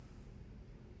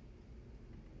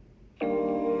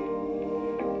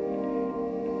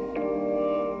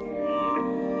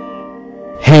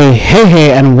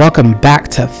Hey, and welcome back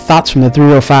to Thoughts from the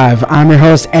 305. I'm your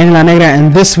host, Annie La Negra,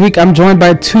 and this week I'm joined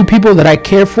by two people that I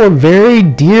care for very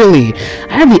dearly.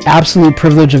 I have the absolute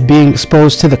privilege of being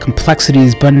exposed to the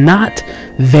complexities, but not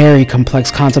very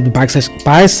complex concept of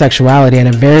bisexuality at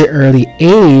a very early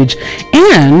age.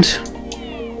 And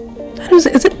is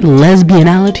it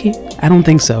lesbianality? I don't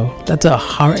think so. That's a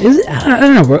hard. I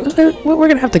don't know. We're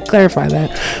gonna have to clarify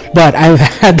that. But I've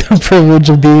had the privilege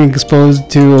of being exposed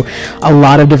to a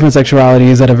lot of different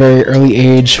sexualities at a very early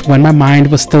age when my mind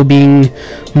was still being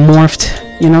morphed.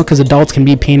 Because adults can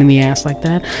be a pain in the ass like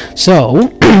that.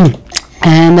 So,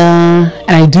 and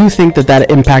I do think that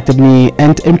impacted me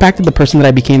and impacted the person that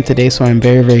I became today. So I'm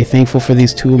very, very thankful for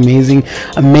these two amazing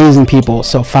people.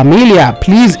 So, familia,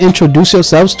 please introduce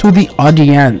yourselves to the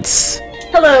audience.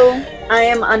 Hello, I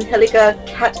am Angelica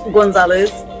Cat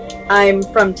Gonzalez. I'm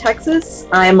from Texas.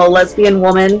 I am a lesbian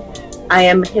woman. I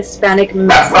am Hispanic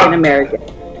Mexican American.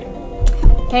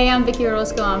 Hey, I'm Vicky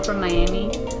Orozco. I'm from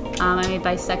Miami. I'm a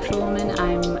bisexual woman.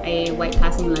 I'm a white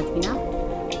passing Latina.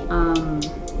 And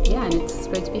it's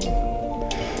great to be here.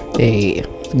 Hey,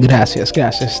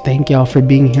 gracias. Thank y'all for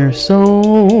being here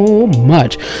so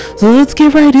much. So let's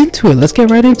get right into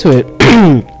it.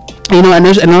 And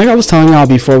like I was telling y'all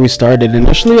before we started,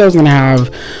 initially I was going to have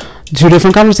two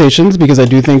different conversations because I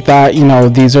do think that,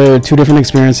 these are two different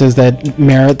experiences that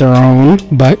merit their own.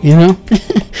 But, I'm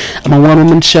a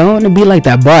one-woman show and it'd be like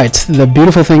that. But the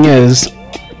beautiful thing is,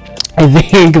 I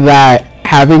think that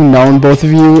having known both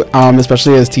of you,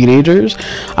 especially as teenagers,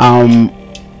 I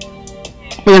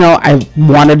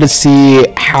wanted to see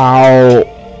how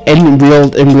in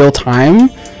real time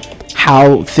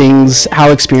how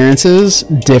experiences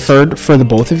differed for the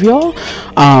both of y'all.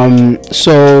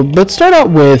 So let's start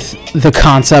out with the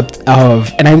concept of,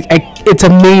 and it's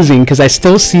amazing because I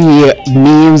still see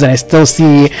memes and I still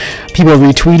see people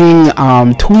retweeting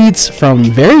tweets from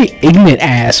very ignorant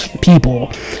ass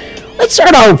people. Let's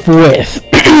start off with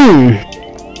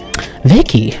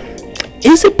Vicky.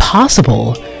 Is it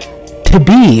possible to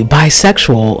be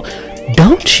bisexual?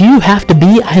 Don't you have to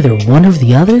be either one or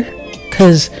the other?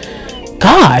 Because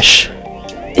gosh,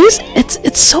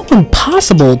 it's so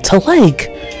impossible to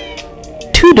like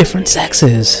two different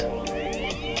sexes.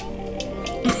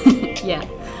 Yeah,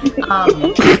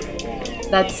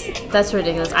 that's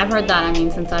ridiculous. I've heard that. I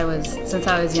mean, since I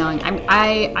was young,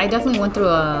 I definitely went through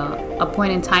a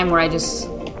point in time where I just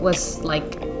was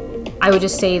like, I would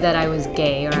just say that I was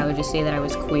gay, or I would just say that I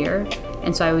was queer,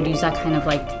 and so I would use that kind of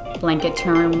like blanket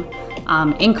term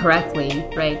incorrectly,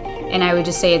 right? And I would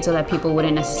just say it so that people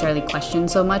wouldn't necessarily question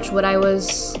so much what I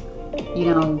was,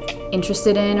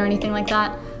 interested in or anything like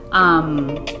that.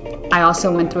 I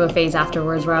also went through a phase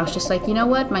afterwards where I was just like, you know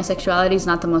what, my sexuality is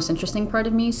not the most interesting part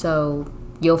of me, so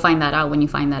you'll find that out when you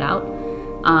find that out.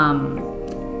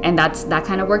 And that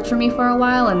kind of worked for me for a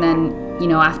while. And then,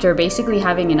 after basically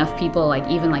having enough people, like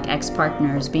even like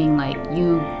ex-partners being like,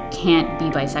 you can't be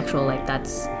bisexual, like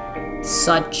that's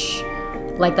such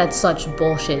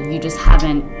bullshit, you just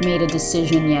haven't made a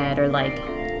decision yet, or like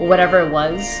whatever it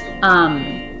was.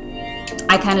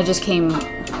 I kind of just came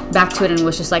back to it and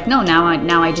was just like, no,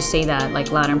 now I just say that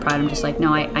like loud and proud. I'm just like,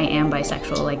 no, I am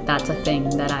bisexual. Like that's a thing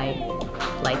that I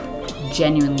like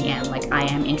genuinely am. Like I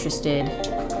am interested,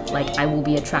 like I will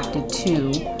be attracted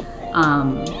to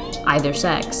either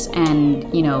sex. And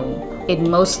it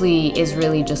mostly is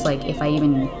really just like if I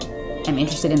even am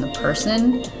interested in the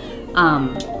person.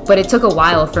 But it took a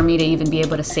while for me to even be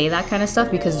able to say that kind of stuff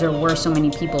because there were so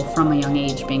many people from a young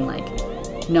age being like,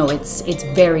 no, it's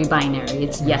very binary,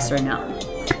 it's yes or no,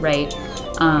 right?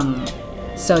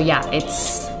 So yeah,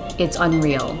 it's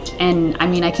unreal. And I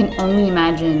mean, I can only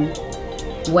imagine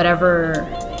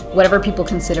whatever people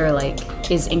consider like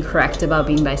is incorrect about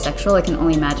being bisexual. I can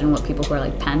only imagine what people who are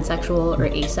like pansexual or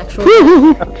asexual.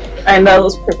 I know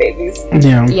those poor babies.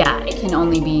 Yeah, it can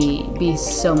only be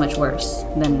so much worse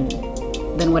than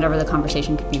whatever the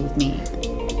conversation could be with me.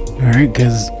 All right,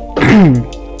 because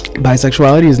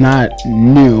bisexuality is not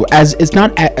new. As it's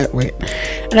not wait,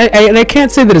 and I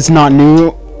can't say that it's not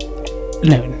new.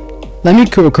 No, let me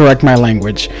correct my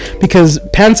language, because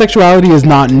pansexuality is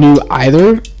not new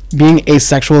either. Being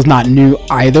asexual is not new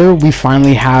either. We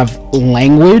finally have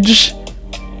language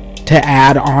to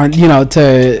add on,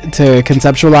 to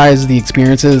conceptualize the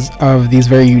experiences of these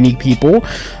very unique people.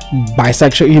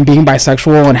 Being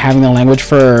bisexual and having a language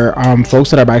for folks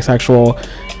that are bisexual,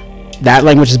 that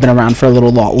language has been around for a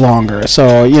little longer.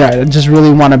 So I just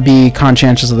really want to be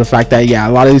conscientious of the fact that a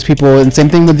lot of these people, and same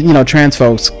thing with trans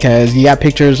folks, because you got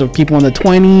pictures of people in the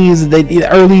 20s,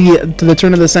 early to the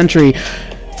turn of the century,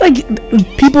 it's like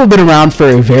people have been around for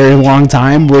a very long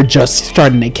time. We're just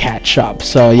starting to catch up.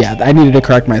 So yeah, I needed to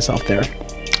correct myself there.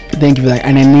 Thank you for that.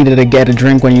 And I needed to get a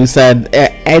drink when you said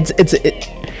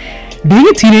being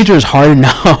a teenager is hard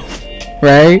enough,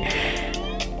 right?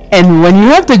 And when you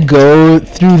have to go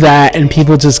through that and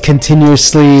people just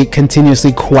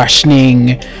continuously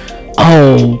questioning,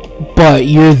 oh, but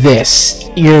you're this,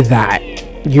 you're that,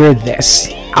 you're this.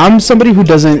 I'm somebody who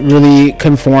doesn't really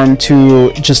conform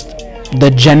to just the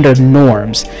gender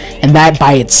norms, and that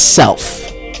by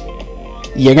itself,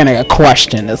 you're gonna get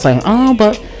questioned. It's like, oh,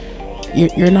 but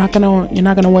you're not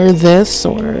gonna wear this,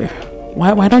 or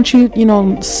why don't you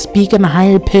speak in a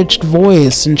higher pitched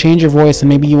voice and change your voice, and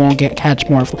maybe you won't catch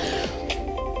more.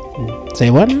 Say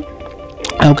what?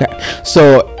 Okay,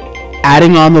 so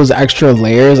adding on those extra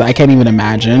layers, I can't even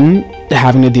imagine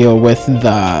having to deal with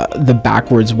the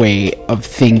backwards way of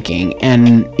thinking.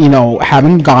 And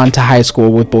having gone to high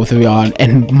school with both of y'all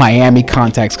in Miami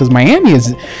context, because Miami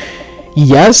is,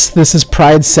 yes, this is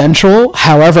Pride Central,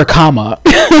 however, comma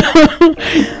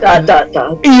dot dot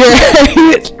dot. Yeah.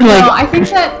 No, I think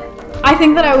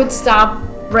that I would stop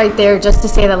right there just to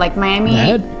say that, like, Miami,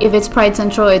 if it's Pride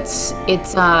Central, it's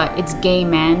gay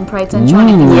men Pride Central.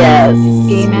 Yes,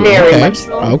 gay men. Very much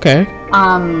so. Okay.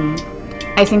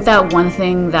 I think that one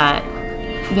thing that,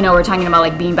 we're talking about,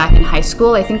 like, being back in high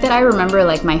school, I think that I remember,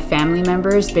 like, my family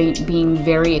members being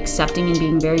very accepting and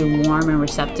being very warm and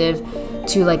receptive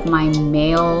to, like, my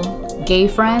male gay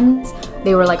friends.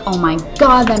 They were like, oh my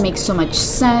god, that makes so much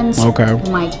sense. Okay.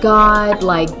 Oh my god,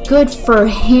 like, good for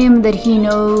him that he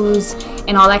knows,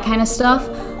 and all that kind of stuff.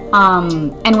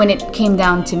 And when it came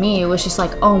down to me, it was just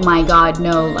like, oh my god,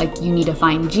 no, like, you need to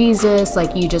find Jesus,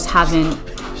 like, you just haven't,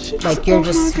 like, you're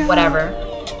just whatever.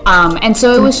 And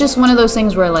so it was just one of those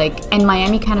things where, like, and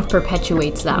Miami kind of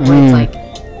perpetuates that, where it's like,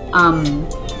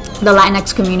 the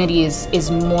Latinx community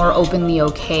is more openly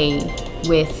okay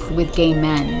with gay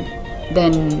men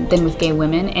than with gay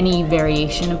women, any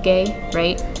variation of gay,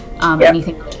 right?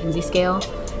 Anything on the Kinsey scale.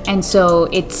 And so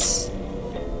it's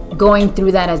going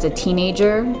through that as a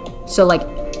teenager. So, like,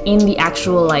 in the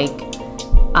actual, like,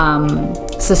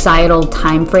 societal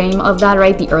time frame of that,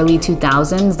 right, the early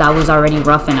 2000s, that was already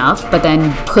rough enough, but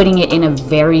then putting it in a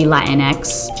very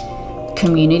Latinx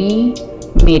community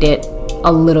made it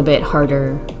a little bit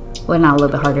harder. Well, not a little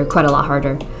bit harder, quite a lot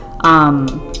harder.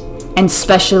 And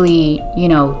especially,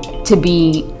 to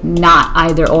be not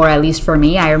either or, at least for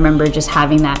me. I remember just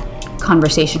having that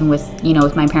conversation with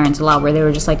my parents a lot, where they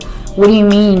were just like, what do you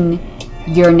mean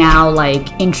you're now,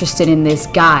 like, interested in this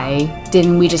guy?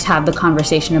 Didn't we just have the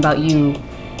conversation about you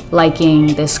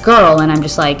liking this girl? And I'm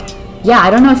just like, yeah, I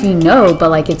don't know if you know,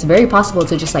 but, like, it's very possible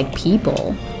to just like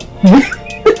people.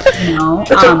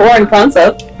 Such a boring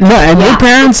concept. No, and your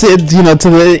parents, they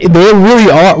really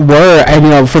were,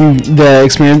 and from the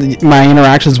experience, my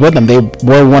interactions with them, they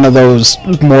were one of those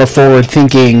more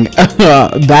forward-thinking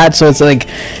so it's like,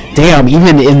 damn,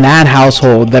 even in that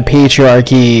household, the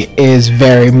patriarchy is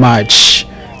very much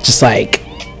just, like,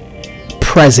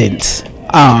 present.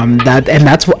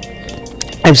 That's what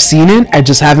I've seen it. I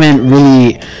just haven't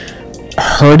really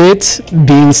heard it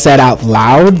being said out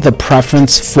loud, the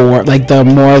preference for, like, the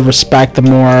more respect, the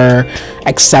more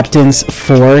acceptance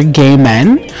for gay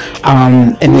men,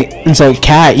 and so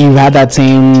Kat,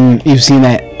 you've seen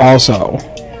it also.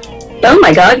 Oh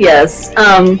my god, yes.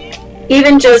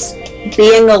 Even just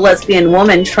being a lesbian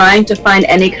woman, trying to find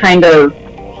any kind of,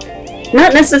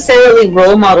 not necessarily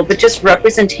role model, but just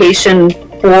representation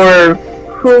for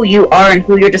who you are and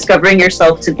who you're discovering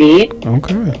yourself to be.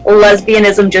 Okay.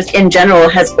 Lesbianism just in general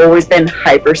has always been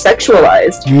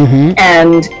hypersexualized.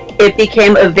 And it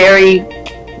became a very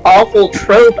awful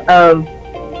trope of,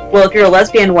 well, if you're a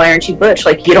lesbian, why aren't you butch?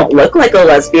 Like, you don't look like a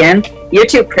lesbian. You're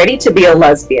too pretty to be a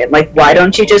lesbian. Like, why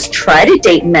don't you just try to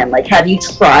date men? Like, have you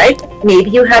tried? Maybe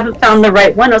you haven't found the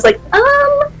right one. I was like,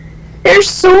 there's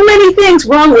so many things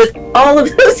wrong with all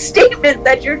of those statements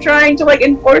that you're trying to, like,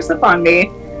 enforce upon me.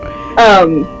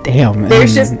 Damn.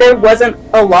 There wasn't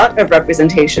a lot of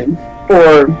representation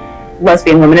for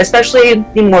lesbian women, especially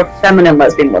the more feminine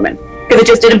lesbian women, because it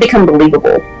just didn't become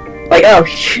believable. Like, oh,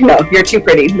 no, you're too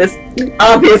pretty. This,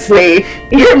 obviously,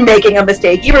 you're making a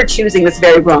mistake. You are choosing this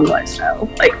very wrong lifestyle.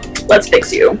 Like, let's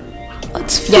fix you.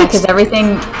 Yeah, because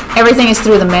everything is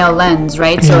through the male lens,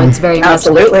 right? So it's very much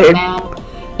absolutely.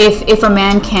 If a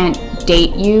man can't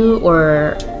date you,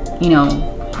 or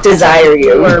desire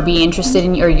you, or be interested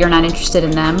in you, or you're not interested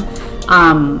in them,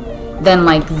 then,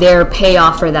 like, their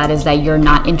payoff for that is that you're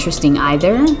not interesting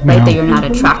either, right? That you're not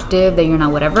attractive, that you're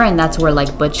not whatever, and that's where,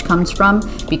 like, butch comes from,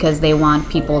 because they want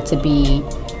people to be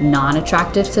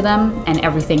non-attractive to them, and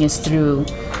everything is through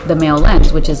the male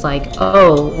lens, which is like,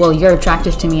 oh, well, you're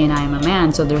attractive to me and I am a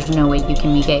man, so there's no way you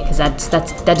can be gay, because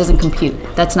that doesn't compute.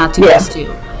 That's not 2 plus 2.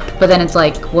 But then it's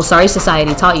like, well, sorry,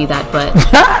 society taught you that, but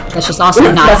that's just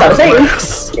also not how it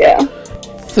works. Yeah.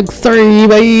 Sorry,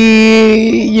 but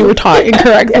you were taught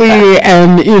incorrectly.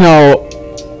 And you know,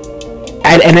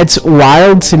 and it's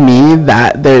wild to me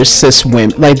that there's cis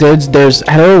women, like there's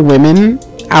hetero women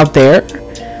out there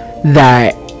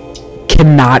that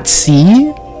cannot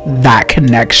see that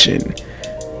connection,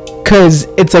 because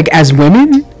it's like, as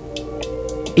women,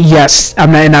 yes,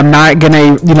 I'm not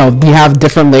gonna, you know, we have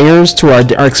different layers to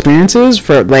our experiences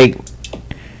for, like,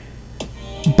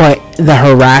 but the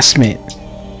harassment,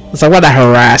 let's talk about the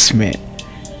harassment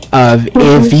of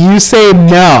if you say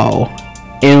no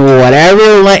in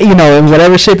whatever, you know, in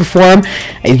whatever shape or form,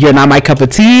 you're not my cup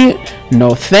of tea,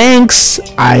 no thanks,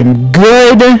 I'm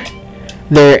good,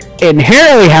 there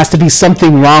inherently has to be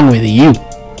something wrong with you.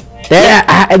 There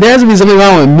has to be something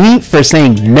wrong with me for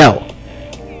saying no,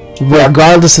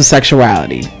 regardless of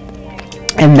sexuality.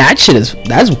 And that's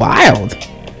wild.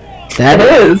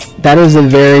 That is a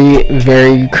very,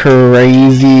 very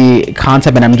crazy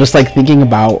concept. And I'm just like thinking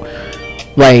about,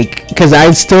 like, because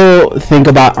I still think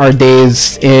about our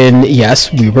days in,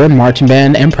 yes, we were in marching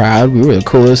band and proud, we were the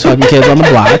coolest fucking kids on the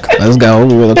block, let's go,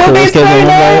 we were the coolest kids on the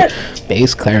block.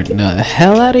 Bass clarinet, the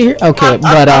hell out of here. Okay,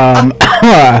 but I'm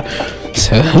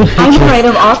afraid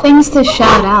of all things to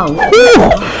shout out.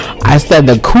 I said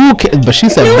the cool kid, but she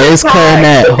said bass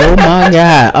clarinet. Oh my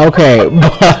god. Okay,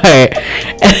 but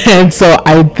and so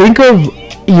I think of,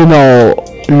 you know,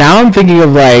 now I'm thinking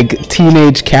of like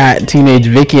teenage Kat, teenage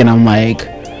Vicky, and I'm like,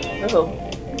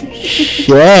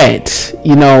 shit.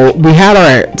 You know, we had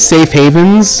our safe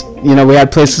havens. You know, we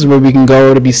had places where we can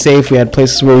go to be safe. We had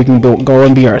places where we can go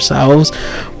and be ourselves.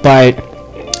 But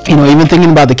you know, even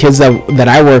thinking about the kids that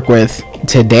I work with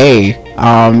today,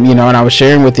 you know, and I was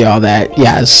sharing with y'all that,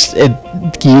 yes,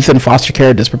 youth in foster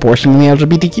care are disproportionately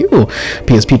LGBTQ,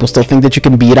 because people still think that you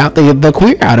can beat out the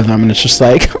queer out of them, and it's just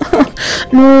like,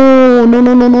 no,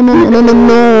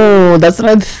 that's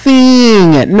not a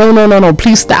thing. No,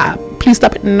 please stop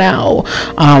it now.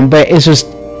 But it's just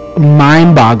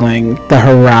mind-boggling, the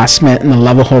harassment and the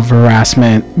level of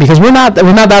harassment, because we're not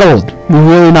that old. We're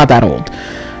really not that old.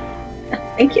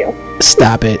 Thank you.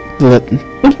 Stop it.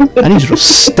 I need you to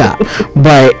stop.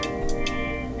 But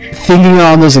thinking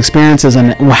on those experiences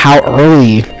and how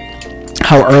early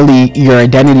your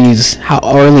identities, how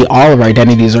early all of our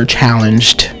identities are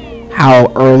challenged,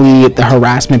 how early the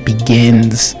harassment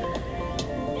begins,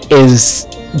 is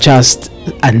just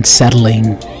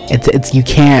unsettling. It's you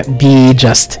can't be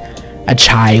just a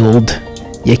child.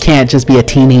 You can't just be a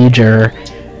teenager.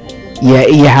 Yeah,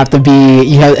 you have to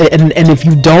be, and if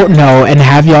you don't know, and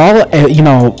have y'all, you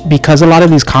know, because a lot of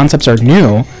these concepts are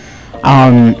new,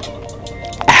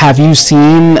 have you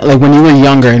seen, like, when you were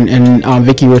younger, and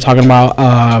Vicky, you were talking about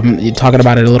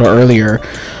it a little earlier,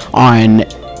 on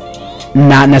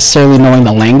not necessarily knowing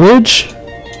the language,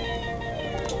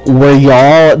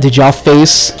 did y'all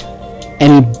face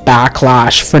any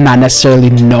backlash for not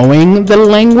necessarily knowing the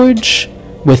language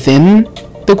within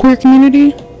the queer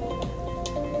community?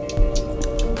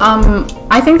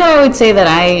 I think that I would say that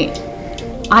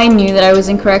I knew that I was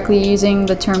incorrectly using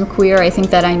the term queer. I think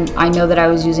that I know that I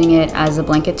was using it as a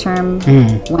blanket term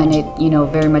when it, you know,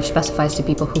 very much specifies to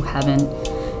people who haven't,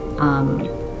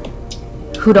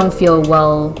 who don't feel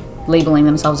well labeling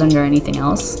themselves under anything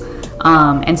else.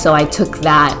 And so I took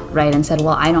that, right, and said,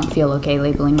 well, I don't feel okay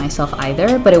labeling myself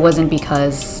either, but it wasn't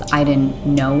because I didn't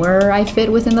know where I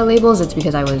fit within the labels. It's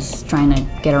because I was trying to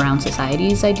get around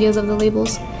society's ideas of the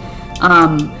labels.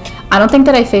 I don't think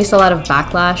that I faced a lot of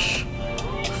backlash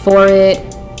for it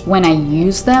when I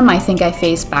used them. I think I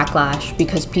faced backlash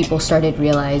because people started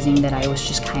realizing that I was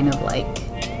just kind of like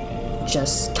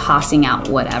just tossing out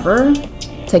whatever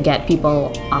to get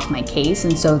people off my case.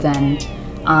 And so then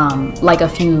like a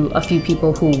few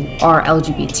people who are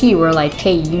LGBT were like,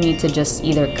 hey, you need to just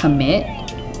either commit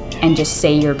and just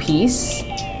say your piece,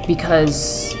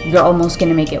 because you're almost going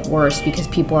to make it worse, because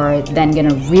people are then going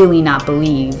to really not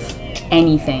believe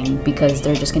anything, because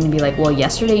they're just going to be like, well,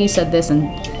 yesterday you said this and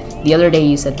the other day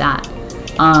you said that.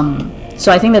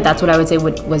 So I think that that's what I would say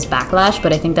was backlash.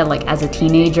 But I think that, like, as a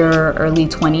teenager, early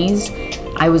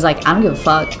 20s, I was like, I don't give a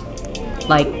fuck.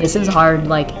 Like, this is hard.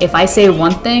 Like, if I say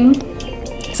one thing,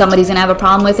 somebody's going to have a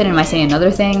problem with it. And if I say another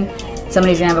thing,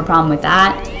 somebody's going to have a problem with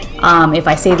that. If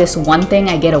I say this one thing,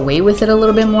 I get away with it a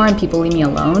little bit more and people leave me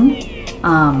alone.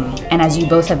 And as you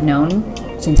both have known,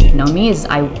 since you've known me, is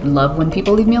I love when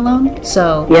people leave me alone.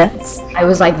 So yes, I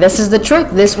was like, this is the trick.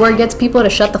 This word gets people to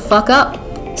shut the fuck up.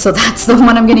 so that's the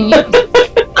one I'm gonna use.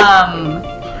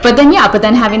 But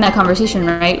then having that conversation,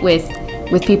 right, with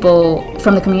people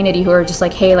from the community who are just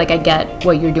like, hey, like, I get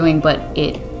what you're doing, but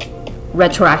it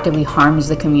retroactively harms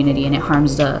the community and it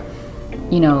harms the,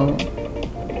 you know,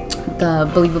 the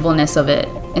believableness of it.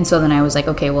 And so then I was like,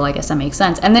 okay, well, I guess that makes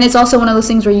sense. And then it's also one of those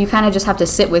things where you kind of just have to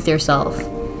sit with yourself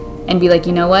and be like,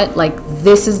 you know what, like,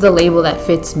 this is the label that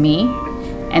fits me,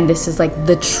 and this is like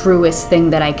the truest thing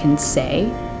that I can say.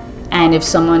 And if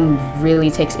someone really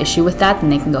takes issue with that, then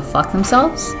they can go fuck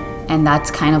themselves. And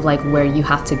that's kind of like where you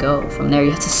have to go from there.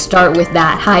 You have to start with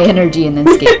that high energy and then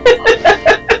skate.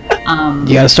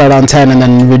 You gotta start on 10 and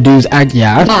then reduce.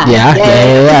 Yeah. And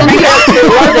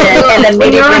then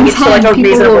maybe bring it to like a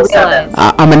reasonable 7.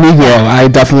 I'm a Negro. I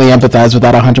definitely empathize with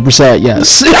that 100%.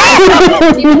 Yes.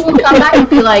 People will come back and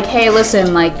be like, "Hey,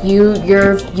 listen, like you've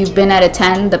been at a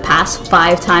 10 the past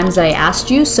 5 times that I asked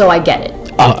you, so I get it.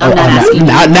 I'm not asking you."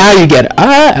 Now you get it. All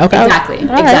right. Okay. Exactly.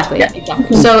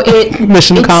 So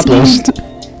mission accomplished.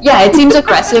 Yeah, it seems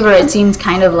aggressive, or it seems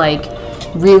kind of like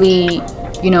really,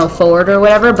 you know, forward or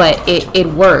whatever, but it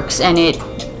works, and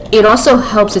it also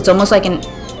helps. It's almost like an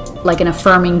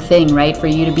affirming thing, right, for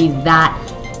you to be that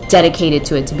dedicated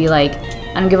to it, to be like,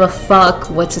 I don't give a fuck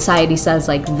what society says,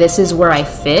 like, this is where I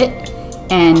fit,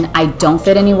 and I don't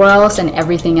fit anywhere else, and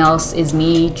everything else is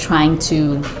me trying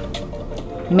to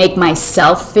make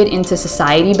myself fit into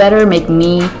society better, make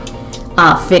me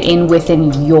fit in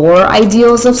within your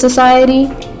ideals of society.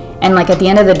 And like, at the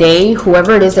end of the day,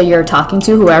 whoever it is that you're talking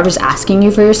to, whoever's asking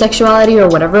you for your sexuality or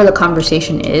whatever the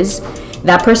conversation is,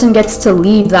 that person gets to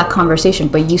leave that conversation,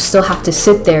 but you still have to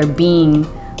sit there being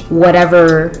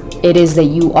whatever it is that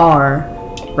you are,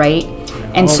 right?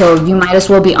 And so you might as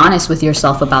well be honest with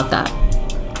yourself about that.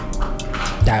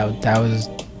 That was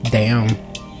damn.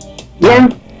 Yeah.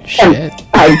 Shit.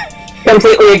 I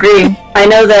completely agree. I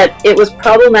know that it was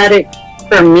problematic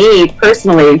for me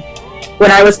personally when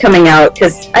I was coming out,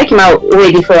 because I came out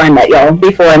way before I met y'all,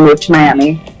 before I moved to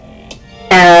Miami.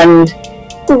 And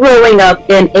growing up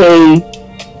in a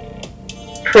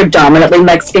predominantly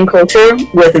Mexican culture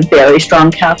with very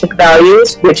strong Catholic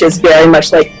values, which is very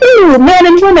much like, ooh, man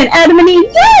and woman, Adam and Eve,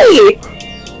 yay!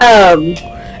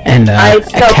 And I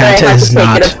felt that I had to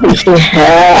take it upon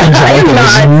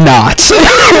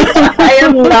I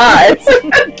am not.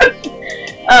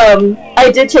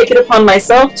 I did take it upon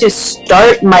myself to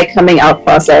start my coming out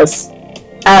process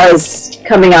as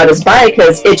coming out as bi,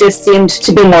 because it just seemed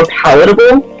to be more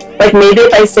palatable. Like, maybe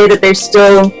if I say that there's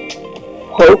still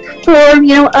hope for,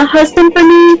 you know, a husband for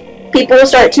me, people will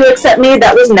start to accept me.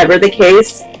 That was never the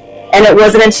case. And it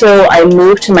wasn't until I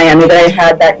moved to Miami that I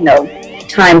had that, you know,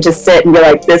 time to sit and be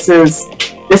like, this is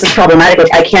problematic.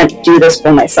 Like, I can't do this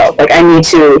for myself. Like, I need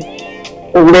to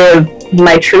live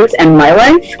my truth and my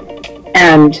life.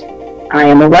 And I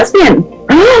am a lesbian.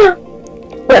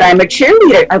 But I'm a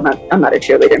cheerleader. I'm not a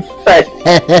cheerleader, but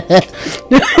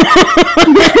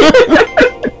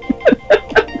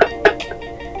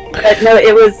but no,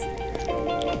 it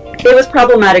was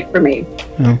problematic for me.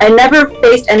 Oh. I never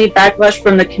faced any backlash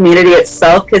from the community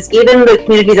itself, because even the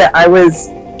community that I was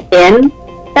in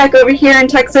back over here in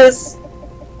Texas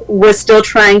was still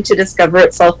trying to discover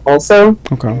itself also.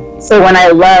 Okay. So when I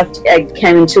left, I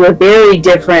came into a very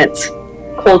different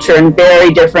culture and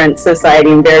very different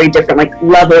society and very different, like,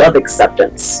 level of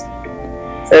acceptance.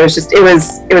 So it was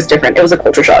different. It was a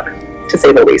culture shock, to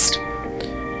say the least.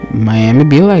 Miami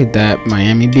be like that.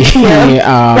 Miami be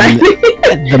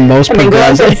the most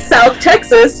progressive. Going from South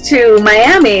Texas to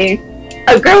Miami,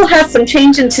 a girl has some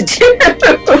changing to do.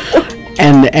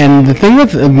 And the thing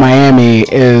with Miami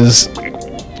is,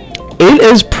 it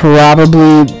is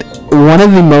probably one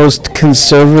of the most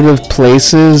conservative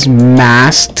places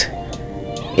masked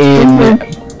in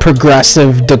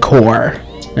progressive decor.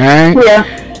 Right? Yeah,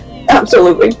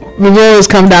 absolutely. The girls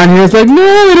come down here, it's like,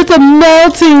 no, it's a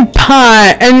melting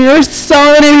pot, and you're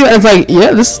selling it. It's like,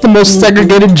 yeah, this is the most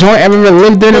segregated joint I've ever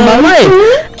lived in my life.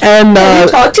 And have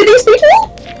you talked to these people?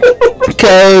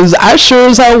 Because I sure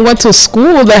as hell went to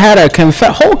school that had a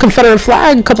whole Confederate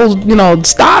flag, a couple, you know,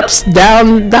 stops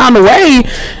down the way,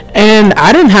 and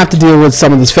I didn't have to deal with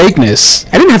some of this fakeness.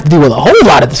 I didn't have to deal with a whole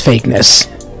lot of this fakeness.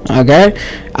 Okay,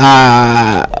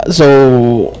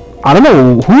 so I don't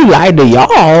know who lied to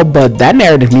y'all, but that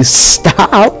narrative needs to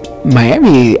stop.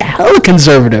 Miami, hella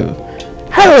conservative.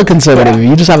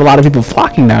 You just have a lot of people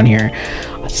flocking down here,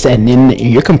 and then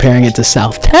you're comparing it to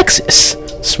South Texas.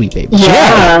 Sweet baby.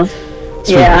 Yeah.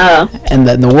 Yeah. And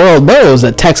then the world knows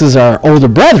that Texas are older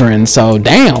brethren, so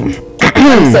damn.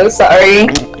 I'm so sorry.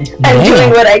 I'm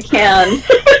doing what I can.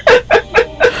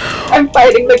 I'm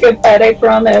fighting the good fight, I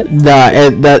promise. And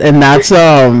that's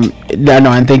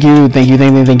no, and thank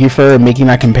you for making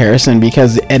that comparison,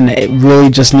 because and it really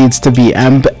just needs to be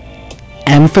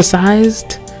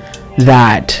emphasized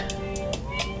that,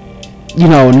 you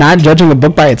know, not judging a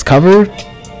book by its cover,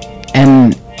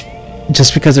 and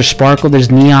just because there's sparkle, there's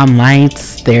neon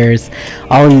lights, there's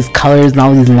all these colors and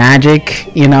all these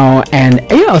magic, you know, and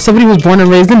you know, somebody who was born and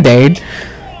raised in Dade,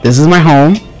 this is my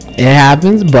home, it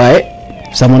happens, but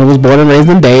someone who was born and raised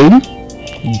in Dade,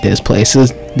 this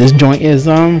joint is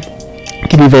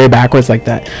can be very backwards like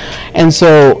that. And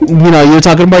so, you know, you're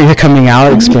talking about your coming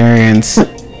out experience,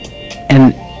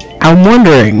 and I'm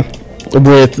wondering,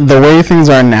 with the way things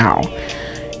are now,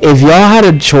 if y'all had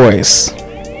a choice,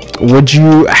 would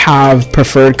you have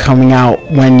preferred coming out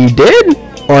when you did,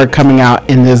 or coming out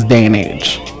in this day and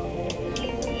age?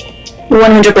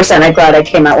 100%. I'm glad I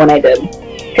came out when I did,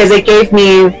 because it gave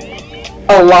me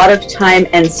a lot of time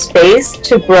and space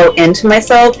to grow into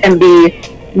myself and be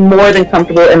more than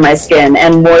comfortable in my skin,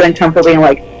 and more than comfortable being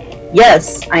like,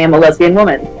 yes, I am a lesbian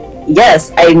woman.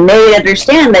 Yes, I may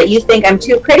understand that you think I'm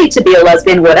too pretty to be a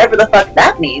lesbian, whatever the fuck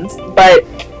that means, but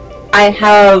I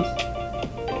have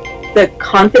the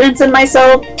confidence in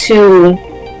myself to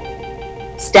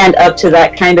stand up to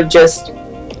that kind of just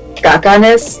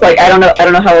gaga-ness. Like, I don't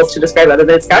know how else to describe it other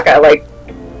than it's gaga. Like,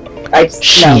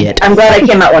 Shit. I'm glad I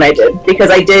came out when I did, because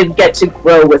I did get to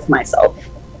grow with myself.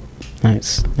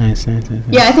 Nice.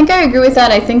 Yeah, I think I agree with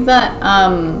that. I think that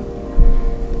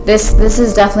this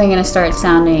is definitely going to start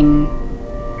sounding,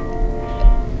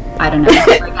 I don't know,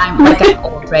 like I'm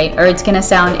old, right? Or it's gonna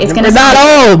sound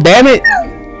not old, damn it.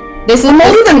 This is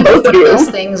one of those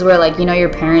things where, like, you know, your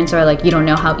parents are like, you don't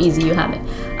know how easy you have it.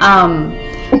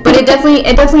 But it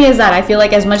definitely is that. I feel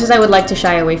like as much as I would like to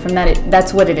shy away from that,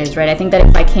 that's what it is, right? I think that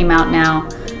if I came out now,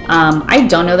 I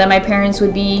don't know that my parents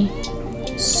would be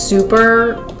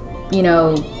super, you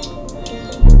know,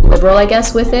 liberal, I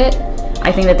guess, with it.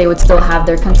 I think that they would still have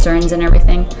their concerns and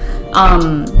everything.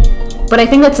 But I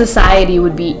think that society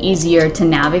would be easier to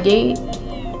navigate.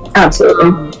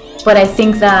 Absolutely. But I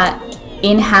think that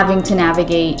in having to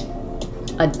navigate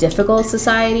a difficult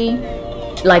society,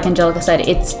 like Angelica said,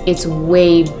 it's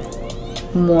way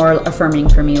more affirming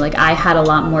for me. Like, I had a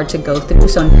lot more to go through,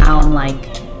 so now I'm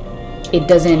like,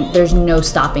 there's no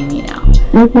stopping me now.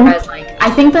 Mm-hmm. Whereas, like,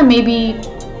 I think that maybe,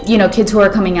 you know, kids who are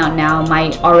coming out now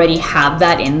might already have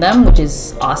that in them, which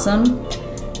is awesome.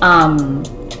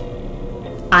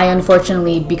 I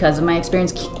unfortunately, because of my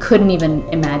experience, couldn't even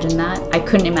imagine that. I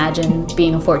couldn't imagine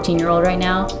being a 14-year-old right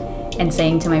now and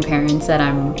saying to my parents that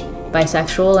I'm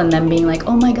bisexual, and then being like,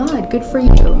 oh my god, good for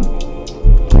you.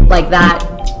 Like that.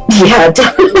 Yeah,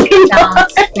 definitely.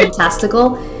 Sounds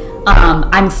fantastical.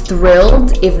 I'm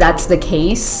thrilled if that's the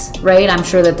case, right? I'm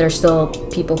sure that there's still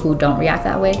people who don't react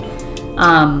that way.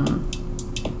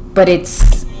 But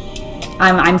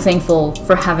I'm thankful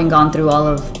for having gone through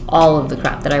all of the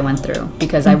crap that I went through,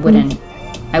 because I wouldn't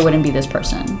be this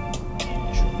person,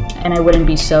 and I wouldn't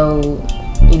be so,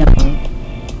 you know,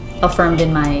 affirmed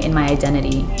in my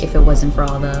identity if it wasn't for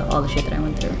all the shit that I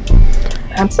went through.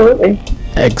 Absolutely.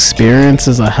 Experience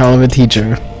is a hell of a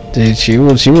teacher. Dude, she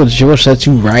will set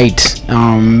you right.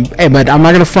 Hey, but I'm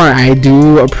not gonna front. I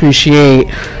do appreciate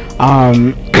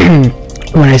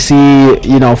when I see,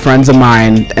 you know, friends of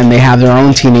mine and they have their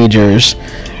own teenagers,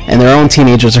 and their own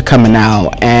teenagers are coming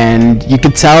out, and you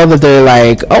could tell that they're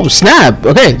like, oh snap,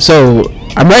 okay, so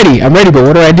I'm ready, but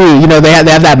what do I do? You know, they have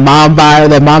that mom vibe,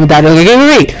 that mom and dad are like,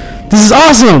 wait, this is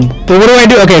awesome, but what do I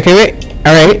do? Okay, wait,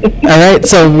 all right,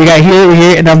 so we got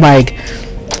here, and I'm like,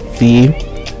 see,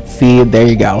 there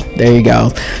you go,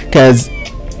 because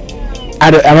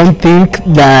I don't think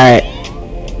that.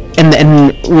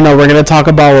 And you know, we're gonna talk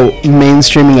about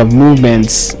mainstreaming of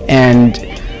movements and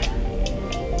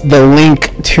the link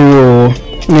to,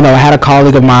 you know, I had a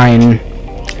colleague of mine,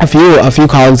 a few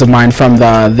colleagues of mine from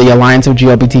the Alliance of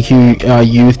GLBTQ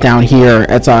youth down here.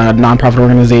 It's a nonprofit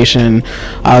organization.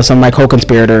 Some of my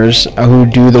co-conspirators who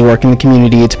do the work in the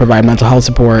community to provide mental health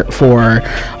support for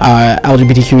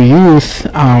LGBTQ youth,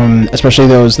 especially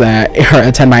those that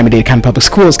attend Miami-Dade County Public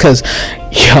Schools, because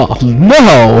y'all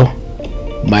know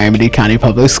Miami-Dade County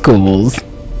Public Schools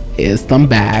is some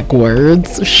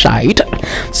backwards shite.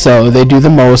 So they do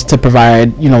the most to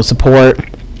provide, you know, support,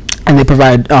 and they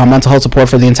provide mental health support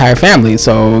for the entire family.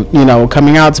 So, you know,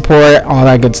 coming out support, all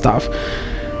that good stuff.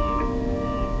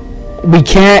 We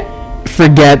can't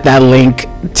forget that link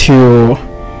to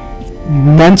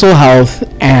mental health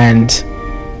and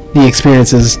the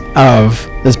experiences of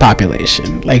this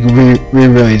population. Like, we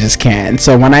really just can't.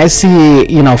 So when I see,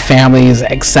 you know, families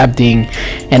accepting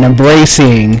and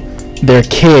embracing their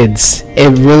kids, it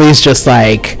really is just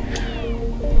like,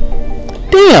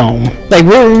 damn, like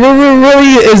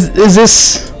really is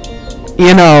this,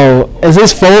 you know, is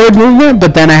this forward movement?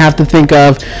 But then I have to think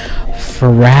of,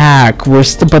 frack,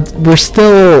 we're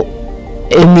still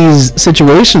in these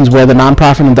situations where the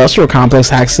nonprofit industrial complex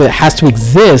has to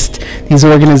exist. These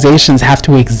organizations have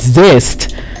to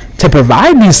exist to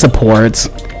provide these supports.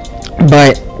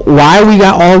 But why we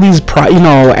got all these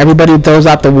everybody throws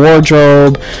out the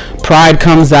wardrobe, pride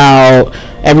comes out,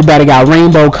 everybody got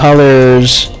rainbow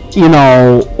colors,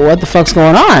 what the fuck's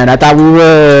going on? I thought we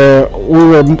were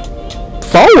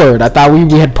forward. I thought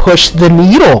we had pushed the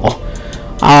needle.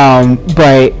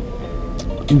 But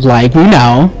like we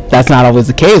know, that's not always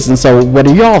the case. And so what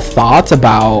are y'all thoughts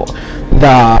about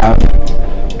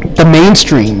the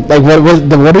mainstream? Like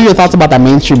what are your thoughts about that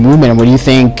mainstream movement, and what do you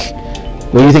think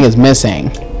is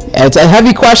missing? It's a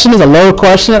heavy question, it's a lower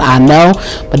question, I know,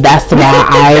 but that's why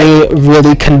I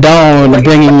really condone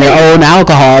bringing your own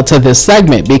alcohol to this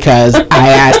segment, because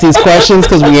I ask these questions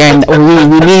because we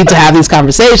need to have these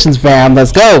conversations, fam.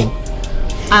 Let's go.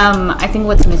 I think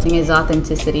what's missing is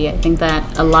authenticity. I think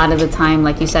that a lot of the time,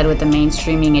 like you said, with the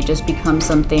mainstreaming, it just becomes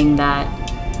something that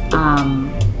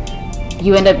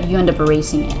you end up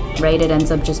erasing it, right? It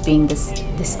ends up just being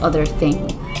this other thing.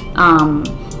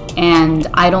 And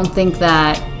I don't think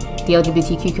that the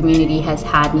LGBTQ community has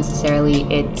had necessarily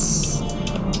its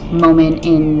moment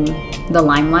in the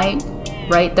limelight,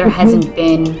 right? There hasn't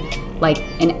been like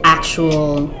an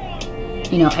actual,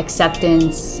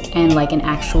 acceptance and like an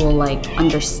actual like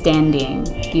understanding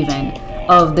even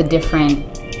of the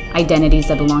different identities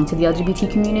that belong to the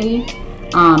LGBT community.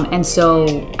 And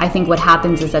so I think what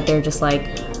happens is that they're just like,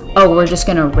 oh, we're just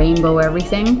gonna rainbow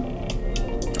everything.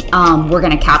 We're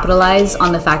gonna capitalize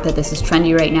on the fact that this is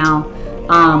trendy right now.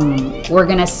 We're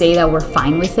gonna say that we're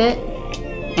fine with it,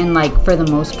 and like for the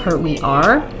most part we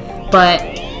are, but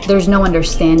there's no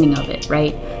understanding of it,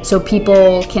 right? So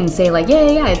people can say like,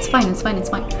 yeah, it's fine.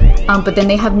 But then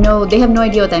they have no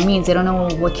idea what that means. They don't know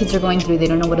what kids are going through. They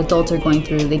don't know what adults are going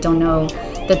through. They don't know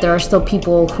that there are still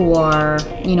people who are,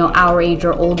 our age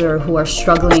or older, who are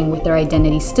struggling with their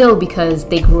identity still because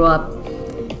they grew up,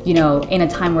 in a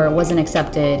time where it wasn't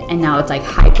accepted, and now it's like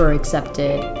hyper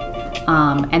accepted.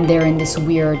 And they're in this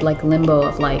weird like limbo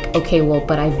of like, okay, well,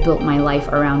 but I've built my life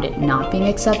around it not being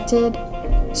accepted.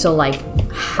 So like,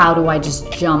 how do I just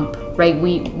jump, right?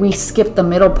 We skipped the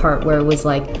middle part where it was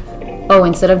like, oh,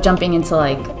 instead of jumping into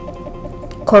like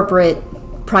corporate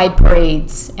pride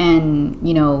parades and,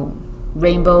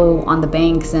 rainbow on the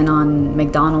banks and on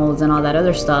McDonald's and all that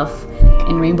other stuff,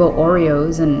 and rainbow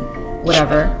Oreos and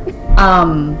whatever.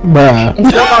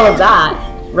 Instead of all of that,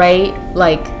 right?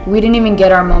 Like, we didn't even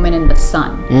get our moment in the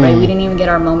sun, right? We didn't even get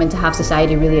our moment to have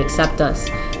society really accept us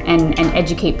and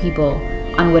educate people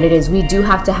on what it is. We do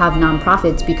have to have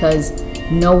nonprofits because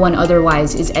no one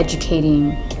otherwise is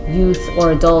educating youth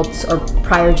or adults or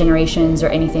prior generations or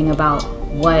anything about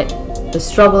what the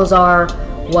struggles are,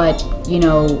 what,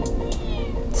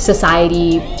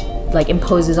 society like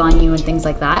imposes on you and things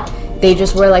like that. They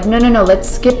just were like, no, let's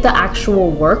skip the actual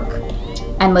work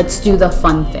and let's do the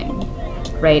fun thing,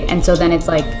 right? And so then it's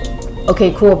like,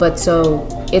 okay, cool, but so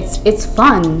it's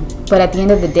fun, but at the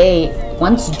end of the day,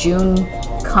 once June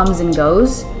comes and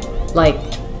goes, like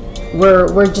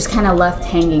we're just kind of left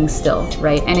hanging still,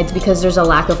 right? And it's because there's a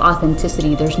lack of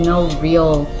authenticity. There's no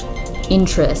real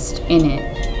interest in it,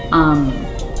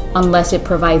 unless it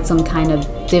provides some kind of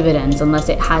dividends, unless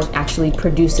it actually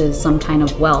produces some kind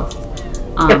of wealth.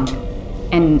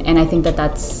 And I think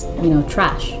that's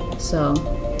trash. So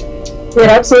it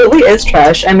absolutely is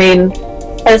trash. I mean,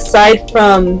 aside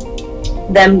from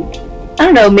them, I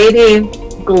don't know, maybe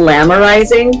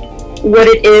glamorizing what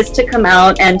it is to come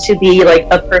out and to be like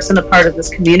a person, a part of this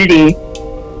community,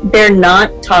 they're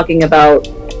not talking about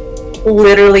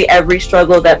literally every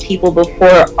struggle that people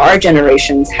before our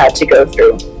generations had to go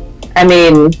through. I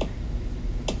mean,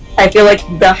 I feel like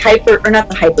but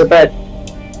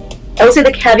I would say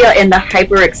the caveat in the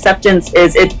hyper acceptance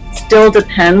is it still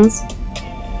depends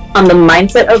on the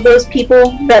mindset of those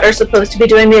people that are supposed to be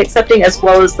doing the accepting, as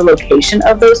well as the location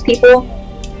of those people,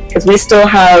 because we still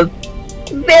have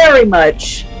very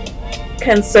much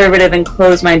conservative and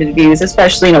closed-minded views,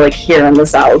 especially like here in the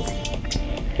South.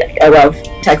 I love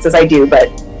Texas, I do, but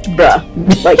bruh,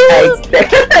 like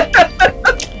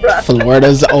bruh.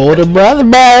 Florida's older brother,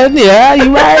 man. Yeah,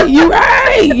 you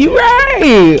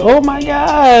right. Oh my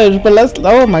gosh, but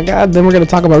oh my god, then we're gonna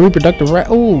talk about reproductive right.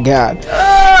 Oh god.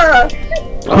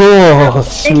 Oh,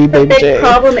 sweet baby. The big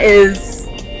problem is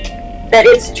that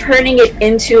it's turning it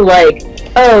into like,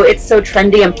 oh, it's so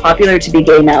trendy and popular to be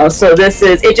gay now. So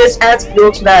it just adds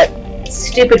fuel to that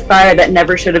stupid fire that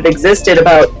never should have existed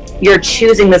about you're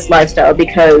choosing this lifestyle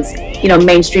because, you know,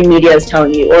 mainstream media is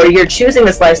telling you, or you're choosing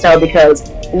this lifestyle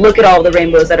because look at all the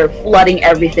rainbows that are flooding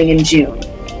everything in June.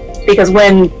 Because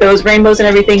when those rainbows and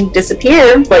everything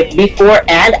disappear, like before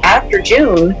and after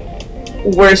June,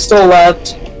 we're still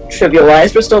left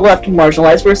trivialized, we're still left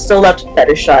marginalized, we're still left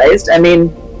fetishized. I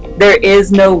mean, there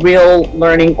is no real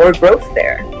learning or growth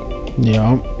there.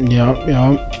 Yeah.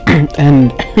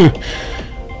 And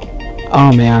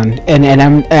oh man,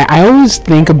 and I always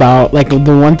think about, like, the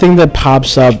one thing that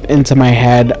pops up into my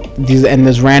head,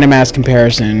 this random ass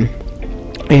comparison,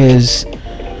 is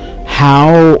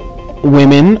how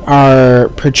women are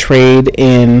portrayed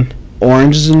in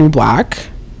Orange Is the New Black,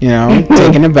 you know,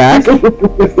 taking it back,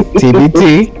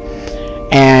 TBT,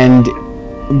 and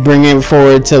bringing it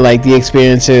forward to, like, the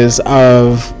experiences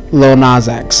of Lil Nas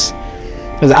X.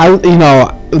 Because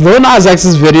Lil Nas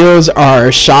X's videos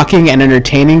are shocking and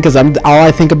entertaining, because all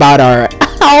I think about are,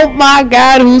 oh my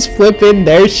god, who's flipping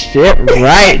their shit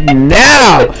right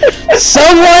now?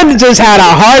 Someone just had a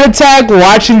heart attack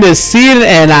watching this scene,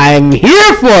 and I'm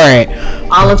here for it.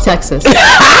 All of Texas.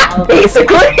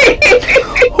 Basically.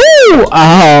 Woo!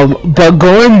 But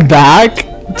going back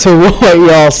to what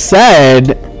y'all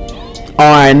said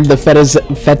on the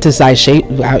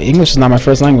fetishization, English is not my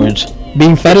first language.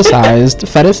 Being fetishized,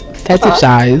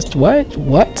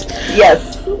 what?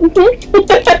 Yes.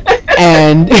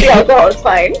 And the alcohol is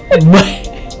fine.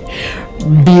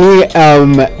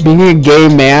 Being a gay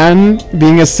man,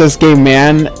 being a cis gay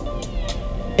man,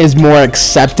 is more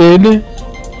accepted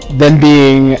than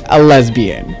being a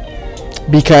lesbian.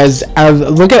 Because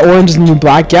look at Orange Is the New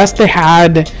Black. Yes, they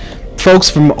had folks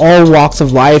from all walks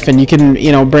of life, and you can,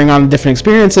 bring on different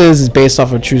experiences. It's based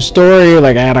off a true story.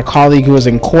 Like, I had a colleague who was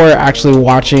in court actually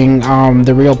watching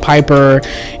The Real Piper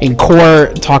in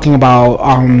court, talking about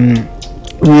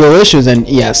real issues. And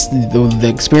yes, the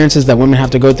experiences that women have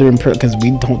to go through because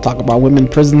we don't talk about women in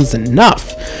prisons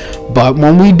enough. But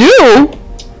when we do,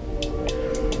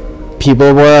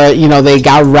 people were, they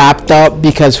got wrapped up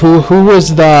because who was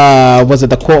it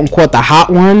the quote unquote the hot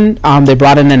one? They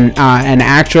brought in an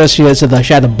actress. She had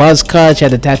the buzz cut. She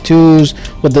had the tattoos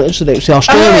with she's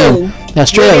Australian.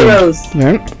 Australian. Ruby Rose.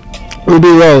 Right? Ruby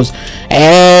Rose.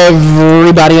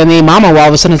 Everybody in the mama all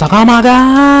of a sudden is like, oh my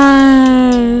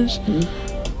gosh,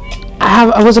 I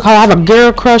have a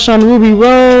girl crush on Ruby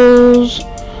Rose.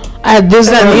 I had this,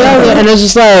 that, and the other, and it's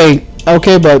just like,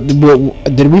 okay, but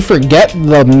did we forget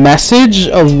the message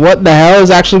of what the hell is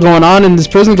actually going on in this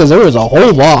prison? Because there was a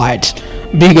whole lot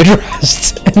being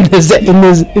addressed in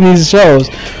these shows.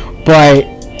 But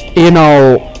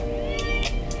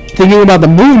thinking about the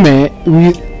movement,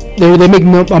 they make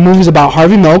movies about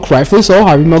Harvey Milk, rightfully so.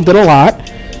 Harvey Milk did a lot.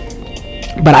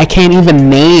 But I can't even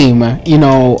name, and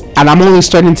I'm only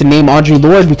starting to name Audre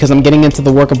Lorde because I'm getting into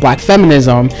the work of black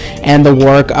feminism and the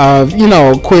work of,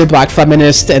 queer black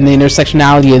feminists and the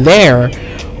intersectionality there.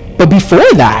 But before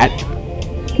that...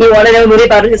 You want to know a movie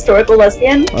about a historical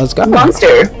lesbian? Let's go.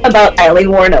 Monster, about Aileen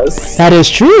Wuornos. That is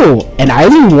true. And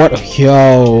Aileen Wuornos...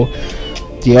 Yo...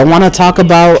 Do you want to talk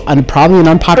about probably an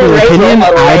unpopular opinion?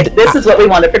 This is what we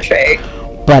want to portray.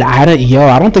 But I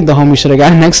don't think the homie should have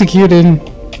gotten executed.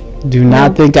 Do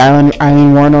not think Aileen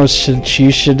Wuornos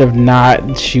should have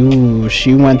not. She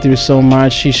went through so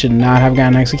much. She should not have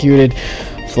gotten executed.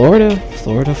 Florida.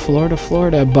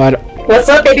 But what's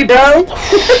up, baby bro?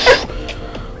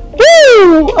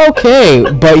 Woo! Okay,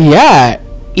 but yeah,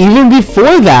 even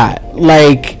before that,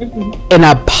 like in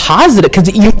a positive,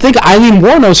 because you think Aileen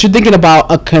Wuornos, you're thinking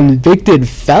about a convicted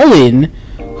felon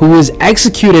who was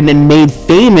executed and made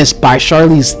famous by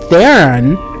Charlize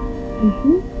Theron,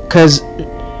 because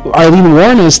Aileen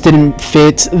Wuornos didn't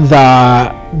fit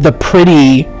the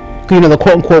pretty, the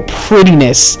quote unquote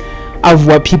prettiness of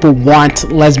what people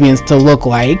want lesbians to look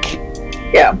like.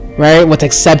 Yeah. Right? What's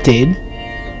accepted.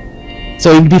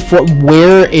 So before,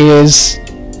 where is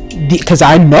because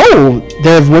I know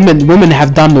there have women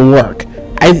have done the work.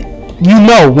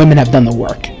 Women have done the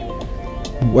work.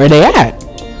 Where are they at?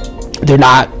 They're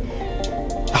not.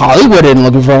 Hollywood isn't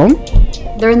looking for them.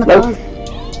 They're in the closet.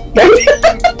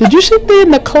 Did you say they're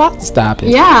in the closet? Stop it.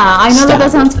 Yeah, I know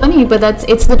that sounds funny, but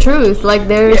it's the truth. Like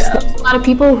there's a lot of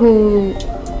people who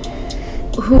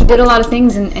did a lot of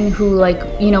things and who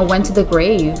went to the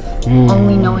grave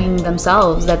only knowing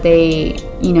themselves that they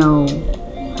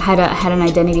had an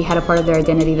identity, had a part of their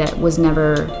identity that was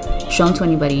never shown to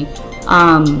anybody.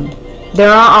 There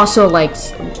are also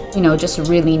just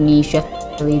really niche,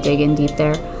 really dig in deep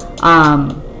there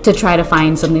to try to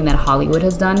find something that Hollywood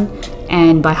has done.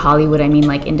 And by Hollywood, I mean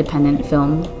independent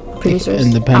film producers.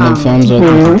 Independent films are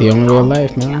the only real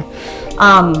life, man.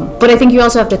 But I think you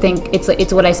also have to think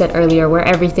it's what I said earlier, where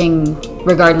everything,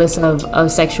 regardless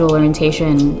of sexual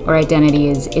orientation or identity,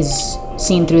 is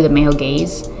seen through the male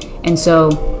gaze. And so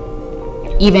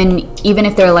even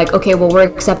if they're like, okay, well, we're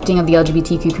accepting of the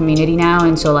LGBTQ community now,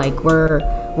 and so like we're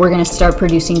gonna start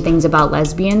producing things about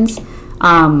lesbians.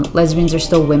 Lesbians are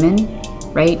still women,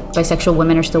 right? Bisexual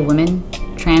women are still women.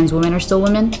 Trans women are still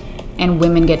women. And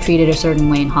women get treated a certain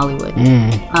way in Hollywood.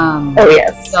 Oh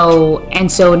yes. So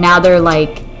now they're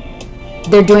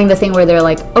doing the thing where they're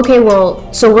like, okay,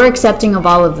 well, so we're accepting of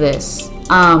all of this,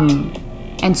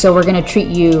 and so we're gonna treat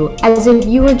you as if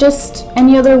you were just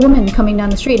any other woman coming down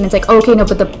the street. And it's like, okay, no,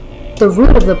 but the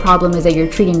root of the problem is that you're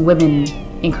treating women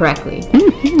incorrectly.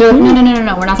 They're like,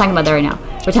 no, we're not talking about that right now.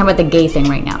 We're talking about the gay thing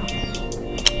right now.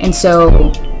 And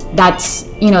so that's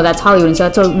Hollywood. And so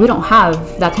we don't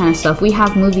have that kind of stuff. We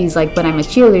have movies like But I'm a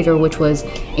Cheerleader, which was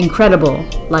incredible.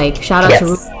 Like, shout out to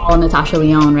RuPaul and Natasha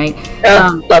Lyonne, right?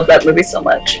 Love that movie so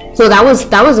much. So that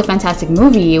was a fantastic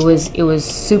movie. It was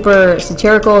super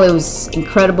satirical. It was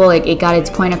incredible. It got its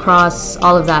point across,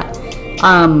 all of that.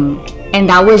 And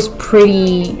that was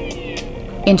pretty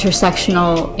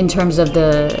intersectional in terms of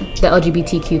the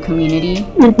LGBTQ community.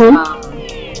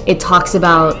 It talks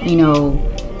about,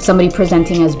 somebody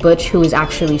presenting as butch who is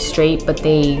actually straight, but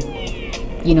they,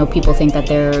 people think that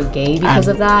they're gay because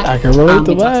of that. I can relate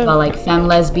to it that. Talks about like femme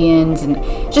lesbians and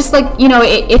just like,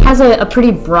 it has a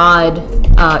pretty broad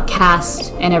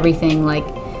cast and everything. Like,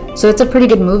 so it's a pretty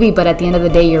good movie, but at the end of the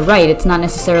day, you're right. It's not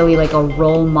necessarily like a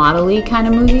role model-y kind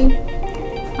of movie.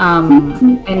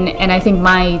 And I think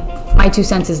my 2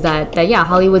 cents is that yeah,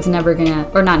 Hollywood's never gonna,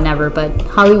 or not never, but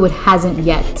Hollywood hasn't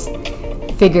yet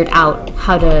figured out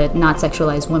how to not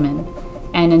sexualize women,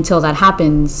 and until that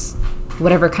happens,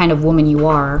 whatever kind of woman you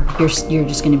are, you're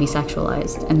just going to be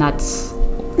sexualized, and that's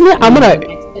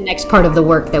the next part of the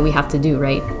work that we have to do,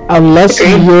 right? Unless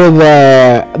you're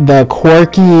the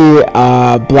quirky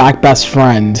black best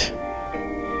friend.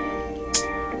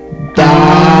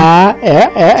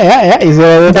 Yeah. Is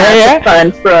it That's a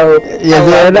fun trope.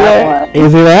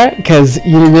 Is it that? Because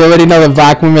you already know that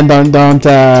black women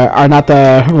are not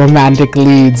the romantic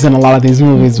leads in a lot of these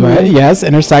movies, but yes,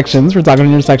 intersections. We're talking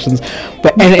intersections,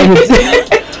 but and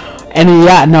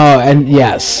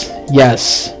yes,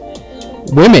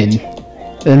 women,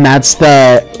 and that's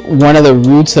one of the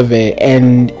roots of it.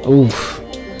 And oof,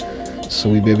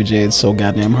 sweet baby J, it's so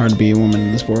goddamn hard to be a woman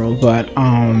in this world, but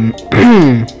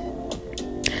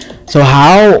So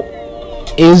how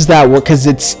is that work? Because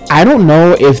I don't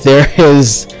know if there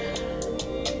is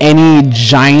any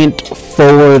giant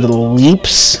forward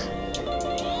leaps.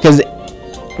 Because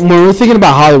when we're thinking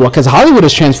about Hollywood, because Hollywood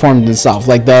has transformed itself.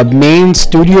 Like, the main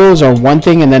studios are one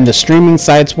thing, and then the streaming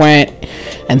sites went.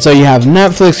 And so you have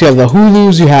Netflix, you have the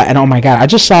Hulus, and oh my god, I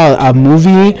just saw a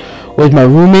movie with my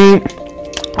roommate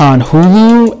on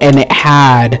Hulu, and it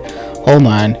had... Hold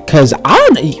on, because I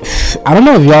don't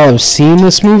know if y'all have seen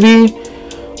this movie,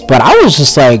 but I was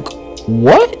just like,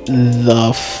 what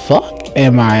the fuck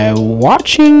am I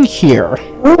watching here?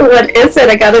 Ooh, what is it?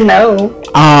 I gotta know.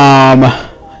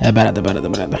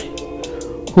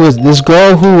 Who is this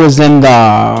girl who was in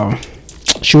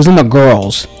she was in The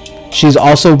Girls. She's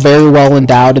also very well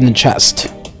endowed in the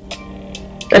chest.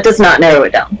 That does not narrow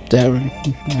it down.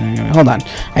 Hold on.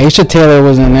 Aisha Taylor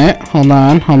was in it. Hold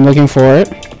on, I'm looking for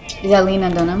it. Is that Lena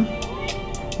Dunham?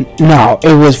 No,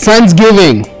 it was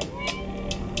Friendsgiving.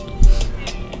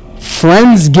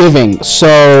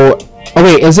 So, oh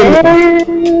wait, is it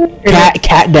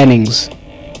Kat Dennings?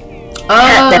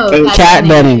 Oh, Kat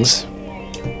Dennings.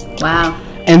 Wow.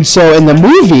 And so in the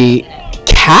movie,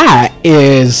 Kat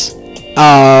is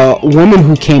a woman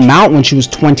who came out when she was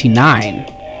 29.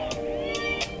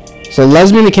 So,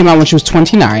 lesbian that came out when she was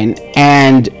 29,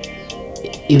 and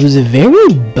it was a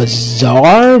very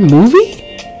bizarre movie.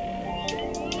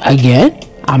 Again,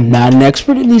 I'm not an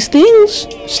expert in these things.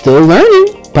 Still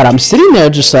learning. But I'm sitting there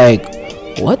just like,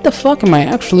 what the fuck am I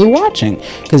actually watching?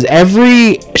 Because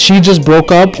she just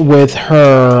broke up with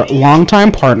her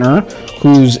longtime partner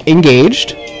who's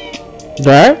engaged.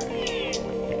 Right?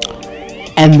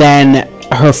 And then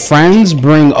her friends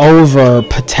bring over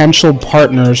potential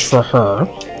partners for her.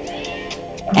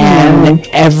 And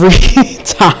every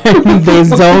time they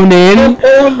zone in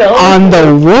on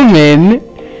the woman,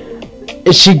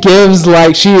 she gives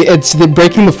it's the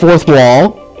breaking the fourth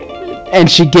wall,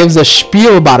 and she gives a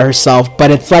spiel about herself,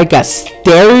 but it's like a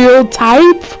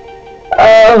stereotype.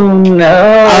 Oh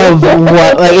no! Of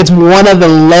what? Like, it's one of the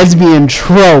lesbian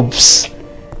tropes.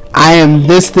 I am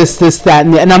this, that,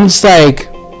 and I'm just like,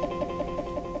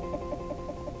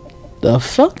 the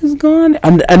fuck is going on?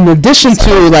 And in addition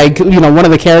to, like, you know, one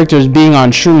of the characters being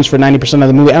on shrooms for 90% of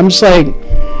the movie, I'm just like,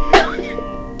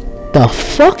 the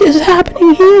fuck is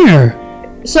happening here?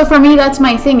 So for me, that's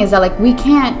my thing, is that, like, we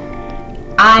can't,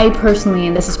 I personally,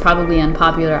 and this is probably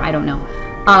unpopular, I don't know,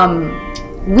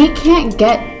 we can't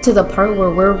get to the part where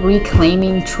we're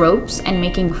reclaiming tropes and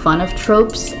making fun of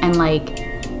tropes and, like,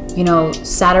 you know,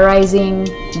 satirizing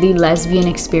the lesbian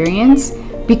experience,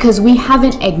 because we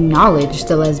haven't acknowledged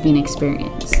the lesbian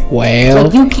experience. Well,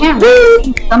 like, you can't really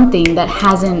see something that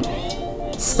hasn't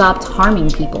stopped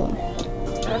harming people.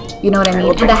 You know what I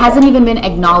mean? And that hasn't even been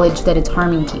acknowledged that it's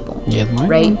harming people. Yeah,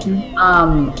 right?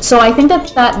 So I think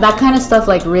that kind of stuff,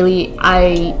 like, really,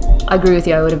 I agree with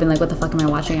you. I would have been like, what the fuck am I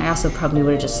watching? I also probably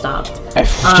would have just stopped.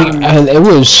 It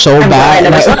was so bad.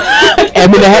 I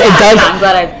mean, I'm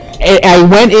glad I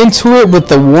went into it with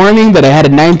the warning that I had a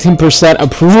 19%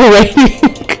 approval rating.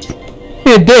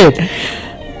 It did.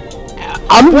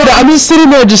 I'm just sitting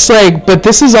there just like, but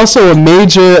this is also a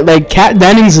major, like, Kat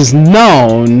Dennings is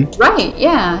known. Right,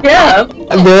 yeah. Yeah.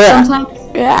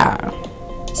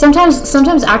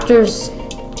 Sometimes actors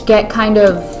get kind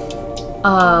of,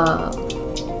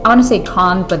 I want to say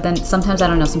conned, but then sometimes, I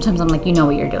don't know, sometimes I'm like, you know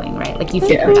what you're doing, right? Like, you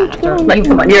figure it out after. Like,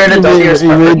 come on, you're an adult. You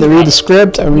read the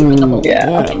script. I mean,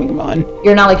 come on.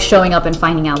 You're not, like, showing up and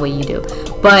finding out what you do.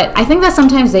 But I think that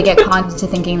sometimes they get conned into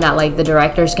thinking that, like, the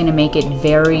director's going to make it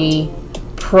very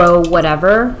pro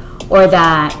whatever, or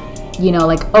that, you know,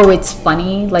 like, oh, it's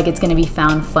funny, like, it's going to be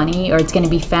found funny, or it's going to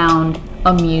be found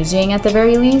amusing at the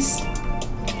very least.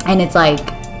 And it's,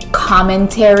 like,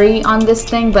 commentary on this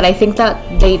thing, but I think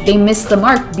that they missed the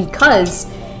mark, because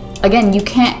again, you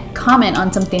can't comment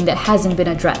on something that hasn't been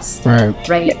addressed,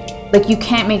 right? Like, you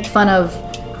can't make fun of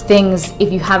things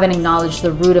if you haven't acknowledged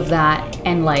the root of that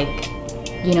and, like,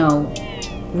 you know,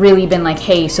 really been like,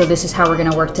 hey, so this is how we're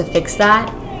gonna work to fix that,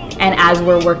 and as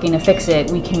we're working to fix it,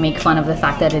 we can make fun of the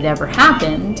fact that it ever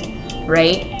happened,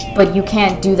 right? But you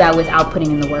can't do that without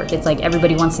putting in the work. It's like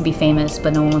everybody wants to be famous,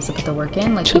 but no one wants to put the work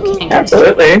in. Like, you can't.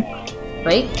 Absolutely.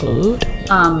 Right? So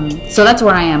that's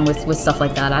where I am with stuff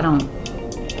like that. I don't know.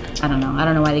 I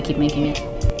don't know why they keep making it.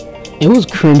 It was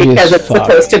cringy because it's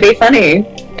supposed to be funny.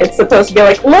 It's supposed to be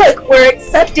like, look, we're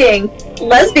accepting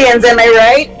lesbians, am I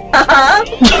right?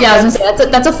 Yeah, I was gonna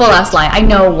say, that's a full ass lie. I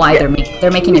know why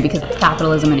they're making it, because it's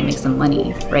capitalism and it makes them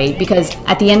money, right? Because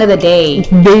at the end of the day,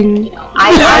 you know,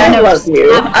 I love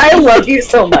you. I love you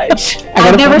so much.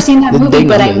 I've never seen that movie,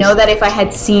 but I know that if I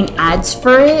had seen ads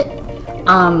for it,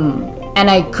 and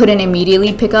I couldn't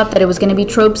immediately pick up that it was going to be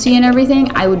tropesy and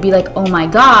everything, I would be like, oh my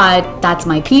god, that's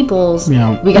my people's.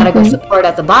 Yeah. We gotta go support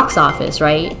at the box office,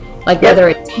 right? Like, whether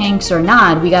it tanks or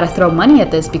not, we gotta throw money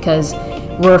at this because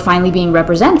we're finally being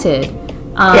represented.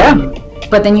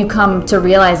 But then you come to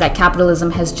realize that capitalism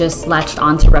has just latched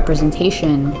onto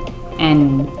representation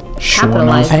and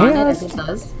capitalized on it as it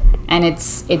does. And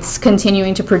it's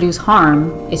continuing to produce harm.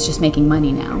 It's just making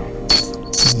money now.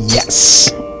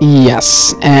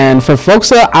 Yes. And for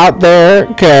folks out there,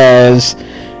 because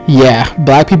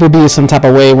black people be some type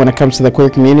of way when it comes to the queer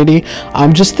community,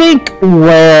 just think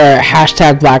where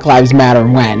hashtag Black Lives Matter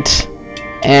went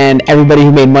and everybody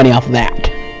who made money off of that.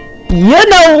 You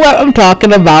know what I'm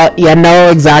talking about. You know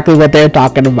exactly what they're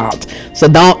talking about. So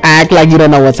don't act like you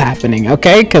don't know what's happening,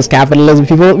 okay? Because capitalism,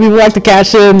 people like to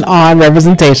cash in on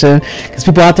representation. Because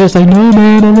people out there say, no,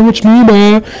 man, I don't know what you mean,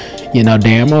 bro. You know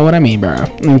damn well what I mean, bro.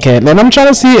 Okay, then I'm trying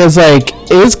to see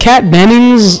is Kat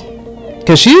Dennings,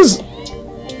 because she's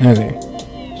not gay.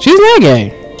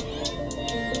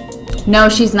 No,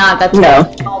 she's not. That's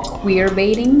all queer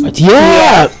baiting.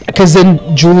 Yeah, because then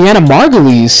Juliana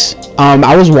Margulies,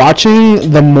 I was watching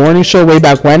the morning show way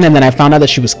back when, and then I found out that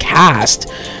she was cast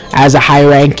as a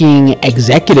high-ranking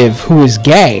executive who is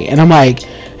gay, and I'm like,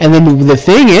 and then the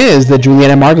thing is that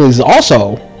Juliana Margulies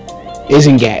also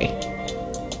isn't gay,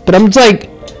 but I'm just like,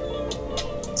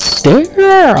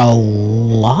 there are a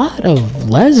lot of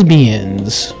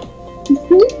lesbians.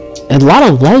 A lot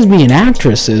of lesbian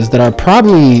actresses that are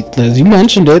probably, as you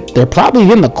mentioned it, they're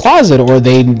probably in the closet, or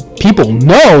people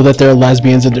know that they're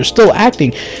lesbians and they're still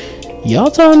acting. Y'all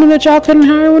telling me that y'all couldn't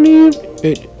hire one of you?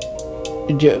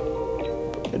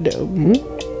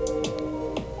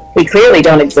 We clearly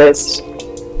don't exist.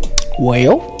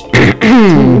 Well,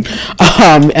 and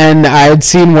I had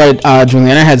seen what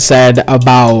Juliana had said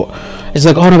about, it's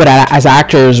like, oh no, but as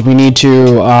actors we need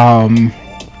to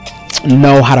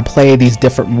know how to play these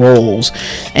different roles,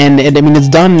 and I mean it's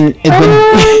been go ahead.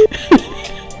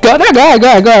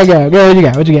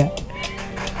 What you got?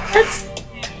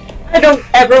 I don't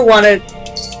ever want to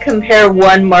compare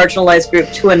one marginalized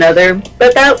group to another,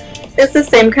 but that it's the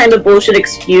same kind of bullshit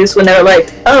excuse when they're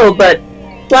like, oh, but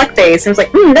blackface, and it's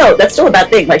like, no, that's still a bad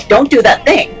thing. Like, don't do that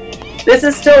thing. This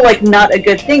is still like not a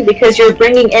good thing because you're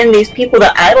bringing in these people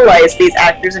that idolize these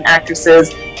actors and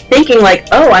actresses, thinking like,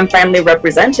 oh, I'm finally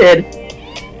represented,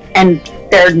 and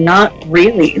they're not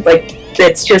really. Like,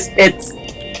 it's.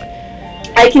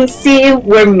 I can see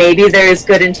where maybe there's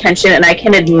good intention, and I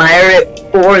can admire it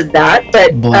for that.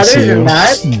 But other than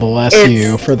that, bless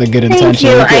you for the good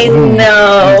intention. Thank you. I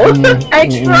know. I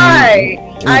try.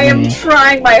 I am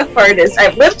trying my hardest.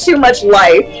 I've lived too much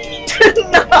life to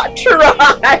not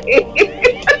try.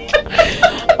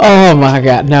 Oh my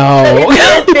God, no.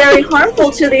 It's very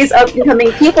harmful to these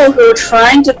up-and-coming people who are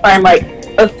trying to find like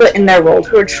a foot in their world,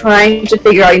 who are trying to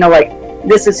figure out, like,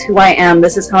 this is who I am,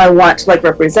 this is how I want to like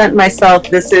represent myself,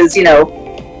 this is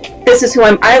who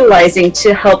I'm idolizing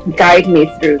to help guide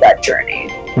me through that journey.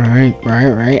 Right.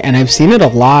 And I've seen it a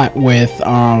lot with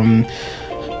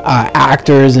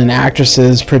actors and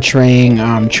actresses portraying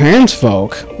trans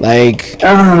folk. Like,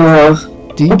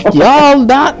 do y'all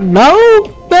not know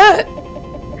that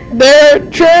there are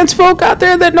trans folk out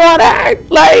there that know how to act?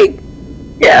 Like,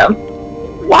 yeah.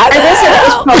 Why? I guess it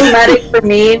was problematic for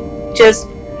me. Just,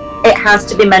 it has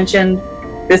to be mentioned.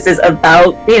 This is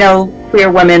about,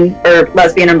 queer women or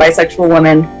lesbian and bisexual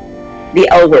women. The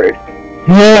L word.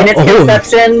 Yeah. In its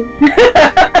conception.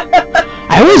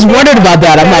 I always wondered about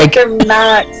that. I'm like,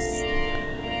 Max.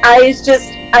 I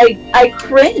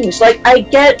cringe. Like, I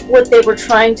get what they were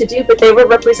trying to do, but they were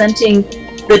representing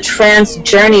the trans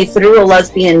journey through a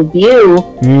lesbian view,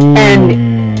 and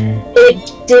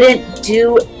it didn't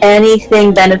do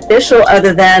anything beneficial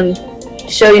other than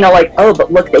show, like, oh,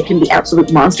 but look, they can be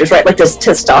absolute monsters, right? Like, this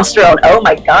testosterone, oh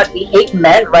my God, we hate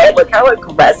men, right? Look how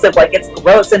aggressive, like, it's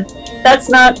gross, and that's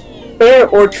not fair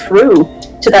or true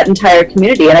to that entire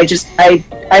community, and I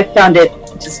found it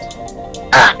just,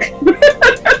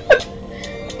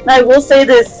 And I will say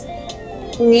this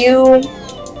new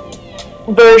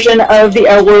version of the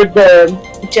L word, the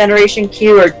Generation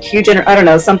Q or I don't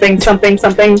know, something.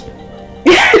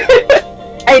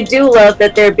 I do love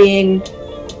that they're being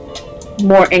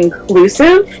more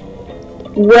inclusive.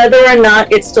 Whether or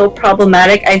not it's still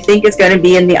problematic, I think is going to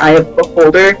be in the eye of the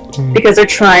beholder, because they're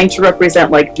trying to represent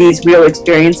like these real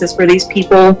experiences for these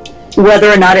people.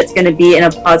 Whether or not it's going to be in a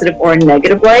positive or a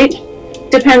negative light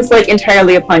depends like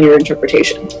entirely upon your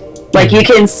interpretation. Like, you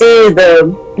can see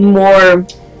the more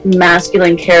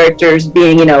masculine characters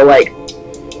being, like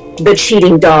the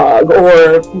cheating dog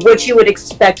or what you would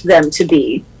expect them to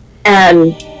be.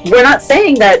 And we're not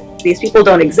saying that these people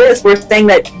don't exist. We're saying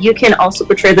that you can also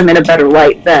portray them in a better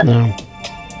light than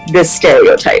this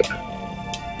stereotype.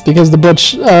 Because the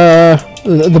butch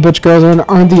girls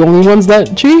aren't the only ones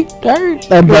that cheat, right?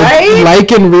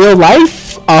 Like in real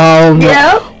life.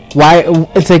 Yeah. Why?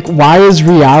 It's like, why is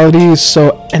reality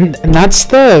so? And that's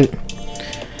the.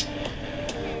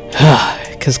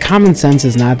 Because common sense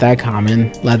is not that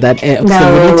common. Like that. No.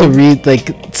 So we need to read,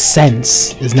 like,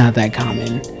 sense is not that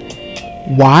common.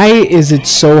 Why is it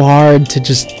so hard to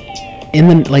just in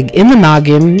the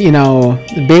noggin,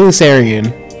 the Bailey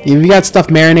Sarian? If you got stuff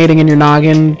marinating in your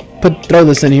noggin, throw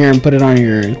this in here and put it on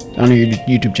your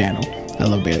YouTube channel. I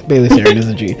love Bailey Sarian is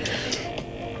a G.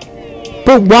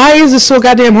 But why is it so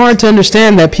goddamn hard to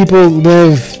understand that people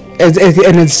live I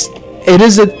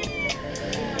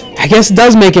guess it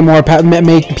does make it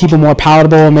make people more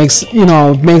palatable. It makes people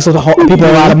a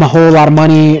whole lot of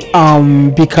money,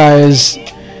 because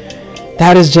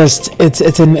that is just it's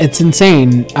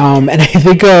insane. And I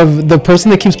think of the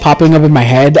person that keeps popping up in my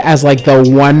head as like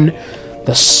the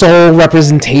sole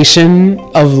representation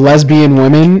of lesbian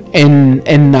women in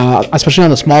especially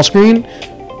on the small screen.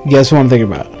 Guess what I'm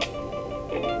thinking about?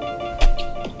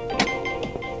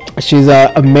 She's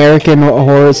American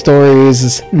Horror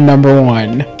Stories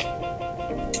 #1.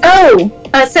 Oh,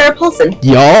 Sarah Paulson.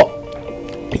 Y'all.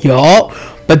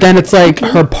 But then it's like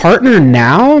her partner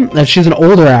now, and she's an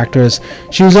older actress.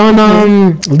 She was on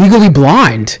Legally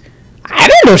Blonde. I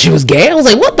didn't know she was gay. I was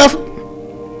like, what the?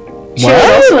 She was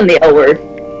also in the L Word.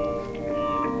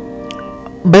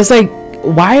 But it's like,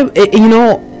 why?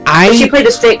 She played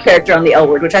a straight character on the L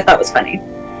Word, which I thought was funny.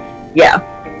 Yeah.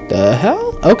 The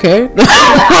hell? Okay.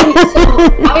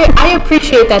 I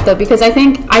appreciate that though, because I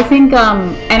think and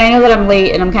I know that I'm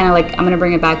late and I'm kind of like, I'm gonna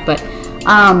bring it back, but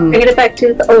bring it back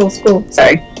to the old school.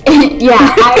 Sorry. Yeah,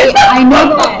 I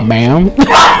know that. Ma'am.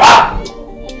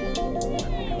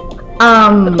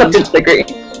 To agree.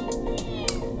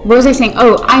 What was I saying?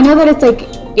 Oh, I know that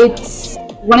it's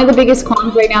one of the biggest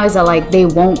cons right now is that like they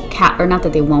won't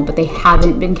but they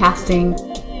haven't been casting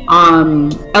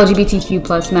LGBTQ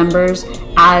plus members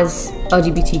as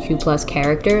LGBTQ plus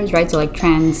characters, right? So like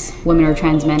trans women or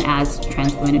trans men as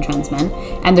trans women and trans men,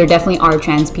 and there definitely are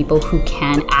trans people who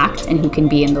can act and who can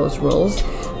be in those roles.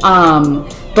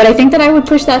 But I think that I would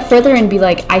push that further and be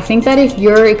like, I think that if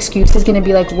your excuse is going to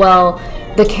be like, well,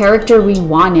 the character we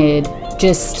wanted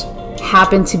just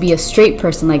happened to be a straight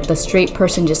person, like the straight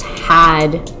person just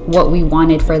had what we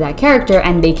wanted for that character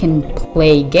and they can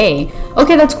play gay,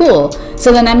 okay, that's cool.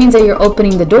 So then that means that you're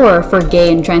opening the door for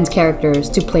gay and trans characters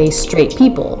to play straight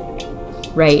people,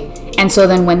 right? And so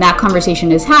then when that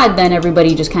conversation is had, then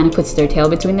everybody just kind of puts their tail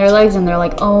between their legs and they're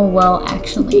like, oh, well,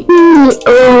 actually.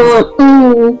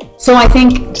 So I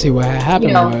think... See what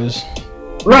happened was...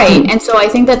 Right, and so I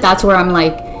think that that's where I'm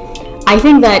like, I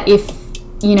think that if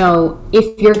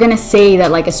you're gonna say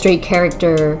that like a straight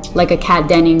character, like a Kat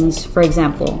Dennings, for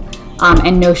example,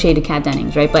 and no shade to Kat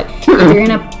Dennings, right? But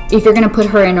if you're gonna put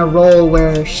her in a role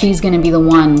where she's gonna be the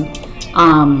one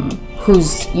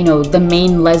who's, the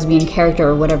main lesbian character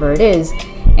or whatever it is,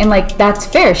 and like that's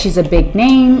fair. She's a big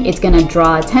name. It's gonna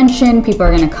draw attention. People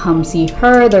are gonna come see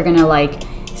her. They're gonna like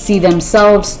see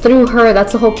themselves through her.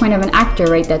 That's the whole point of an actor,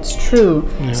 right? That's true.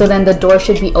 Yeah. So then the door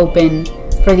should be open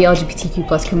for the LGBTQ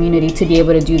plus community to be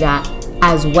able to do that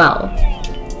as well,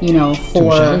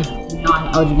 for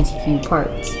non-LGBTQ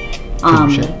parts.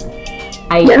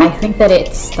 I think that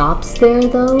it stops there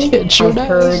though. It sure I've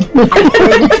heard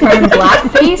the term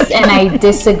blackface and I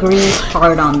disagree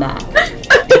hard on that.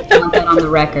 I want that on the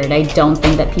record. I don't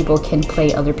think that people can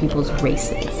play other people's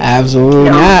races.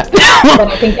 Absolutely not. But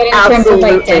I think that in terms of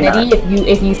identity,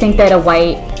 if you think that a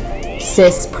white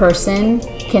cis person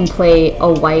can play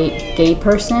a white gay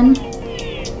person,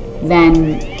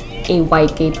 then a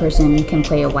white gay person can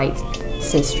play a white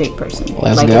cis straight person.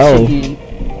 Let's go. It should be,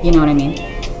 you know what I mean?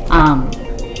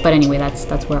 But anyway, that's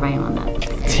where I am on that.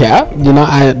 Yeah,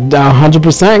 I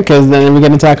 100%, because then we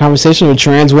get into that conversation with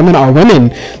trans women are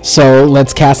women. So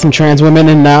let's cast some trans women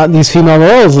in these female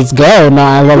roles. Let's go. No,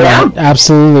 I love that.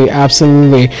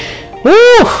 Absolutely.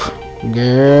 Woo!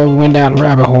 Girl, we went down a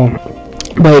rabbit hole.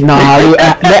 But no,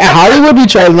 Hollywood be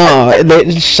trying. No, they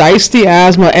shiesty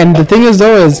ass. And the thing is,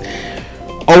 though, is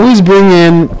always bring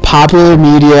in popular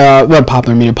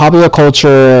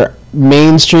culture,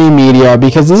 mainstream media,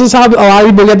 because this is how a lot of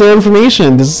people get their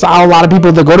information. This is how a lot of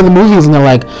people that go to the movies and they're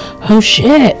like, oh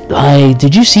shit, like,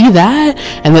 did you see that?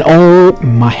 And then, oh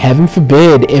my heaven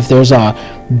forbid, if there's a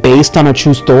based on a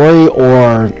true story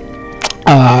or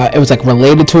it was like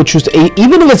related to a true story,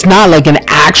 even if it's not like an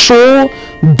actual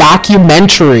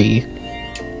documentary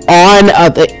on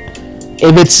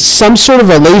if it's some sort of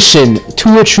relation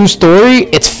to a true story,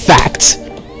 it's fact.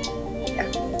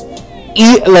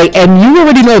 And you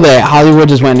already know that Hollywood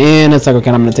just went in. It's like,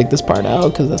 okay, I'm gonna take this part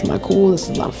out because that's not cool. This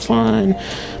is not fun.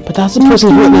 But that's the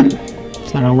person's written.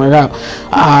 It's not gonna work out.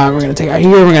 We're gonna take out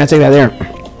here. We're gonna take that there.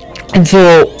 And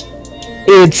so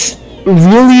it's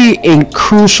really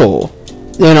crucial,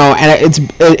 and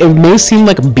it may seem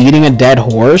like beating a dead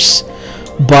horse,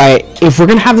 but if we're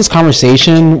gonna have this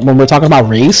conversation when we're talking about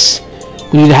race,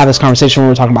 we need to have this conversation when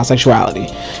we're talking about sexuality.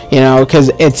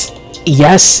 Because it's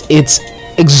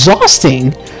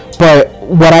exhausting, but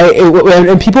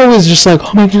and people always just like,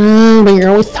 oh my god, but you're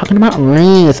always talking about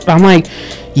race. But I'm like,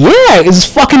 yeah, it's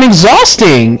fucking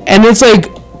exhausting. And it's like,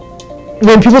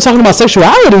 when people are talking about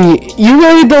sexuality, you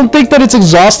really don't think that it's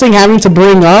exhausting having to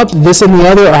bring up this and the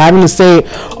other, or having to say,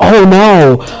 oh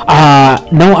no,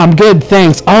 I'm good,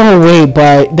 thanks. Oh wait,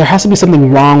 but there has to be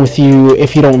something wrong with you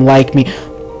if you don't like me.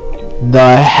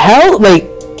 The hell? Like,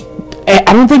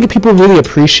 I don't think people really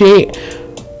appreciate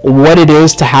what it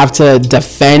is to have to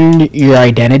defend your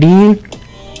identity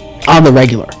on the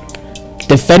regular.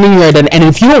 Defending your identity. And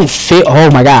if you don't fit, oh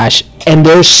my gosh. And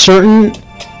there's certain,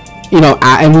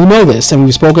 and we know this, and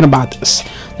we've spoken about this.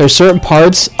 There's certain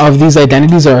parts of these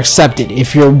identities are accepted.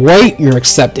 If you're white, you're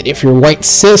accepted. If you're white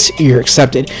cis, you're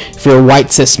accepted. If you're a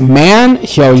white cis man,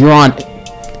 you're on.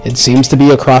 It seems to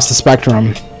be across the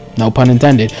spectrum. No pun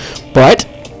intended. But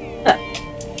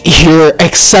you're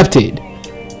accepted.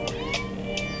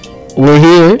 We're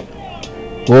here,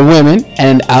 we're women,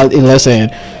 and listen,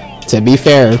 to be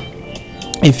fair,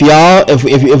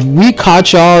 if we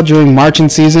caught y'all during marching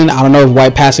season, I don't know if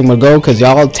white passing would go, because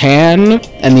y'all tan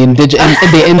and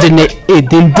the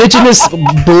indigenous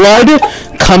blood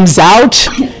comes out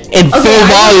in full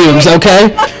volumes.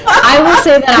 Okay, I will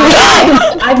say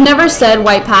that I've never said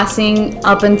white passing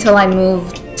up until I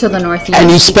moved to the Northeast.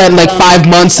 And you spent like 5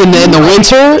 months in the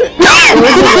winter.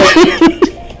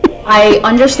 I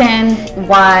understand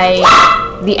why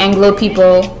the Anglo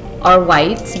people are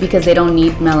white, because they don't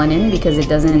need melanin, because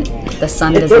the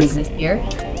sun doesn't exist here.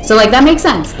 So like that makes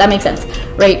sense.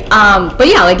 Right? But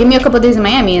yeah, like give me a couple of days in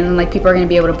Miami, and then like people are gonna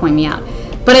be able to point me out.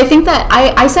 But I think that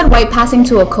I said white passing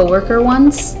to a coworker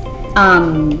once,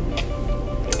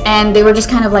 and they were just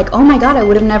kind of like, "Oh my god, I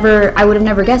would have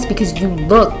never guessed because you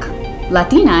look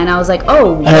Latina," and I was like,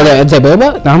 "Oh."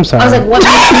 No, I'm sorry. I was like, "What?" I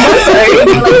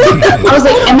was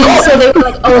like, and then so they were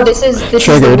like, "Oh, this is the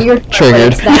weird."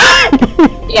 Triggered.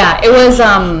 Yeah, it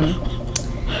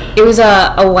was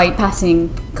a white passing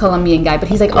Colombian guy, but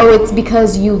he's like, "Oh, it's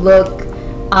because you look."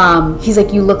 He's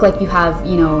like, "You look like you have,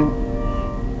 you know."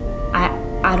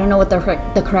 I don't know what the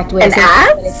correct way is. An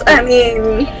ass? I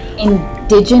mean,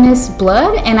 indigenous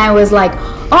blood, and I was like,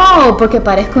 "Oh, porque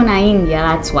parezco una india,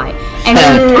 that's why." And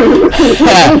then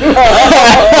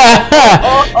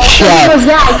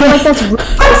I feel like that's rude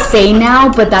to say now,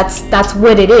 but that's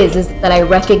what it is that I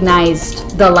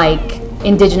recognized the like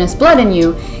indigenous blood in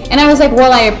you, and I was like,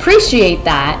 "Well, I appreciate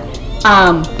that,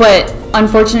 but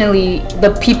unfortunately,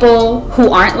 the people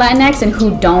who aren't Latinx and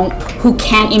who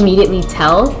can't immediately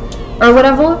tell." Or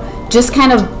whatever, just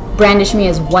kind of brandish me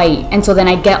as white, and so then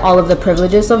I get all of the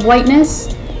privileges of whiteness,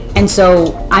 and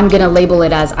so I'm gonna label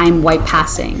it as I'm white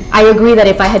passing. I agree that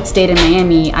if I had stayed in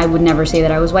Miami, I would never say that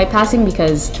I was white passing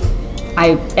because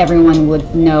everyone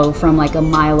would know from like a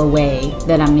mile away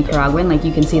that I'm Nicaraguan. Like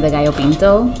you can see the gallo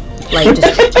pinto, like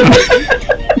just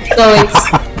so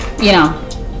it's, you know.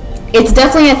 It's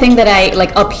definitely a thing that I,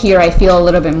 like, up here, I feel a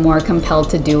little bit more compelled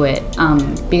to do it,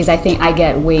 because I think I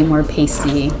get way more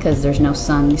pasty because there's no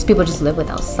sun. These people just live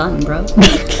without sun, bro.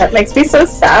 That makes me so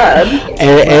sad.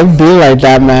 It'd be like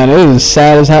that, man. It was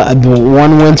sad as hell. The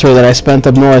one winter that I spent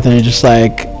up north, and you're just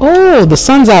like, oh, the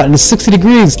sun's out and it's 60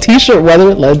 degrees, t-shirt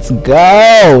weather, let's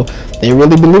go. They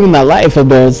really believe in that life up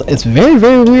there. It's very,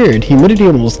 very weird. Humidity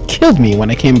almost killed me when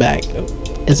I came back.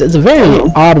 It's a very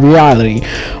odd reality,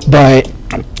 but...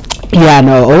 Yeah,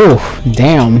 no, oh,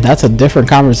 damn, that's a different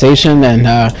conversation, and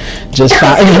just, you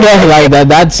know, like,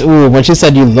 that's, ooh, when she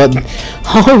said you look,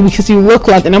 oh, because you look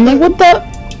like, and I'm like, what the,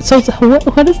 so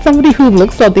what does somebody who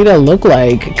looks Latina look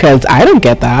like? Because I don't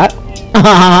get that.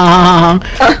 I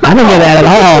don't get that at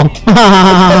all.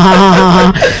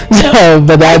 So,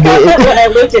 but that when I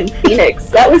lived in Phoenix,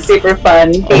 that was super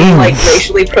fun, being, like,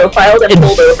 racially profiled and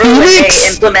pulled over when they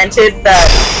implemented that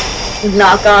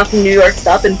knockoff New York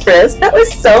stop and frisk. That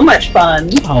was so much fun.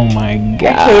 Oh my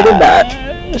god. I hated that.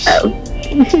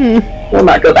 Will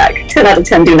not go back. 10 out of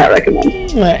 10 do not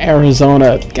recommend.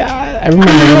 Arizona. God, I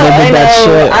remember you lived that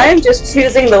shit. I'm just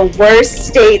choosing the worst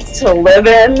states to live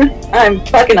in. I'm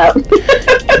fucking up.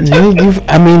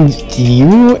 I mean,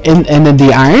 you, and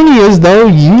the irony is, though,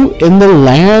 you in the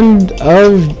land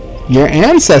of your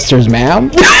ancestors,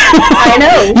 ma'am. I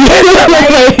know.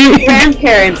 My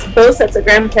grandparents, both sets of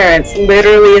grandparents,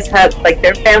 literally has had, like,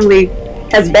 their family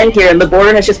has been here, and the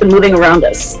border has just been moving around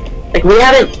us. Like, we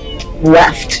haven't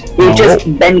left. We've just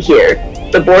been here.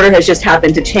 The border has just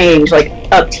happened to change, like,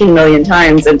 up 10 million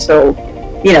times until,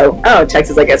 you know, oh,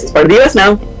 Texas, I guess, is part of the U.S.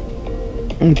 now.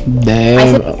 Damn. I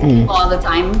say this to people all the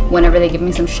time whenever they give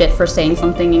me some shit for saying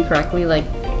something incorrectly. Like,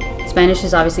 Spanish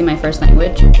is obviously my first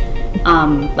language.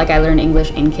 Like I learned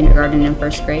English in kindergarten and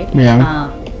first grade. Yeah.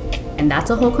 And that's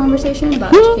a whole conversation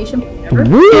about education. But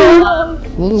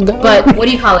what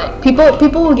do you call it?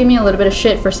 People will give me a little bit of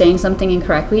shit for saying something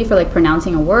incorrectly, for like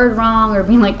pronouncing a word wrong, or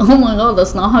being like, oh my god,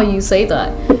 that's not how you say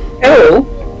that. Oh.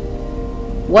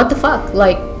 What the fuck?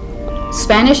 Like,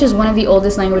 Spanish is one of the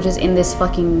oldest languages in this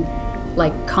fucking,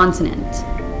 like, continent.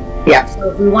 Yeah.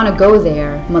 So if we want to go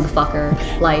there, motherfucker,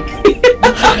 like, you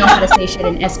should know how to say shit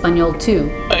in Espanol too.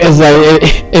 It's like,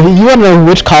 if you want to know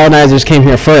which colonizers came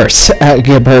here first,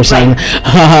 good person,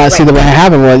 see the way I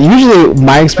have it. Well, usually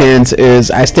my experience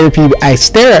is I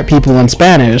stare at people in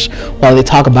Spanish while they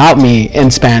talk about me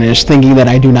in Spanish, thinking that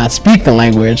I do not speak the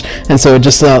language, and so it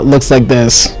just looks like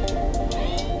this,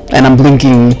 and I'm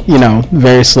blinking, you know,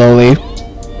 very slowly.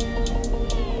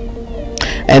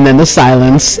 And then the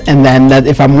silence, and then that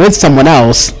if I'm with someone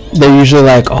else, they're usually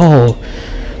like, oh,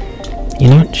 you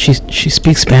know, she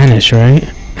speaks Spanish, right?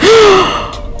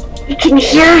 I can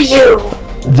hear you.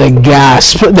 The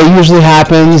gasp that usually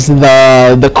happens,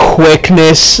 the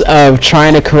quickness of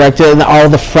trying to correct it, and all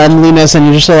the friendliness, and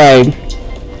you're just like,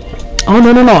 oh,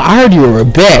 no, I heard you were a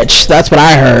bitch. That's what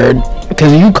I heard.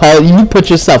 Because you put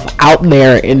yourself out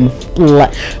there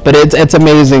but it's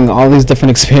amazing, all these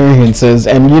different experiences.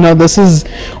 And you know, this is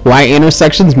why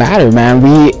intersections matter, man.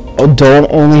 We don't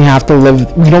only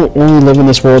live in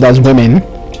this world as women.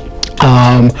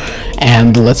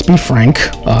 And let's be frank,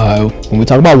 when we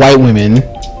talk about white women,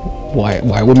 white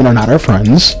women are not our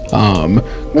friends,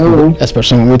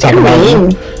 especially when we talk about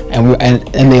them,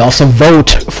 and they also vote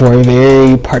for a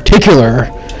very particular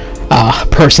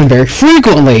person very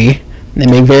frequently. They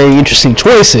make very interesting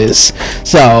choices,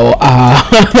 so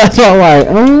that's all right.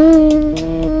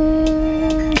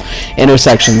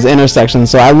 Intersections.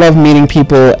 So I love meeting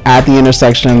people at the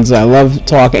intersections. I love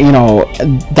talking,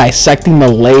 dissecting the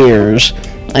layers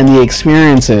and the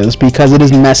experiences, because it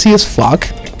is messy as fuck,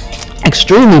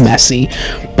 extremely messy,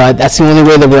 but that's the only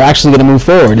way that we're actually going to move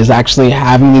forward, is actually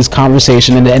having these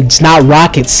conversations. And it's not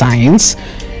rocket science.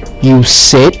 You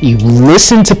sit, you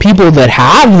listen to people that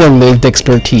have the lived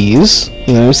expertise.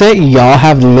 You know what I'm saying? Y'all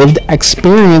have lived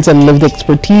experience and lived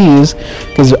expertise,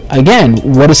 because again,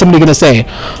 what is somebody going to say?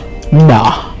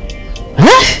 Nah.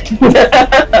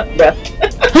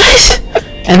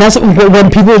 And that's when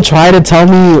people try to tell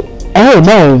me, oh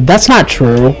no, that's not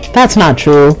true.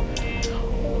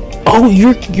 Oh,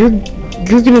 you're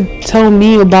gonna tell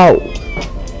me about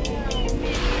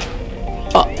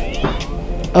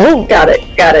oh, got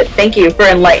it. Thank you for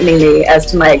enlightening me as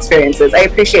to my experiences. I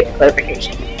appreciate the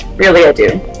clarification, really I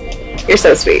do. You're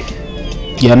so sweet.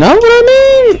 You know what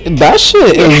I mean? That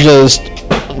shit is just,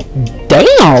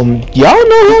 damn, y'all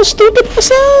know how stupid this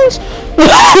sounds?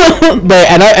 But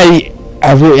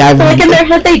like in their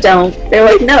head they don't. They're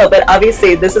like, no, but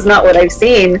obviously this is not what I've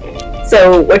seen,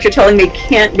 so what you're telling me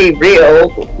can't be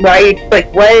real, right?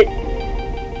 Like, what?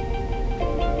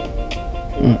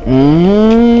 I'm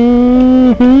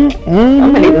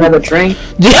gonna need another drink.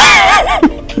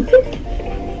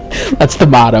 That's the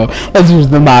motto. That's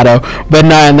just the motto. But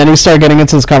no, and then we start getting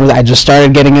into this conversation. I just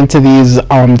started getting into these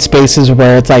spaces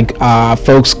where it's like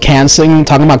folks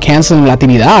talking about canceling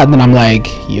Latinidad, and I'm like,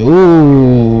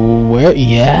 where?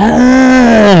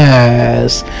 Yes,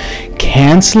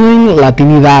 canceling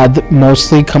Latinidad,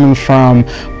 mostly coming from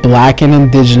Black and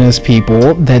Indigenous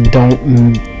people that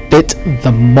don't fit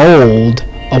the mold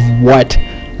of what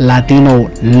Latino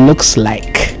looks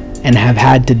like, and have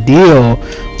had to deal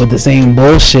with the same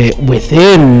bullshit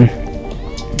within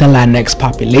the Latinx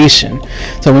population.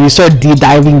 So when you start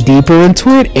diving deeper into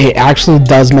it, it actually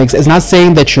does make sense. It's not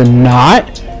saying that you're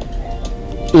not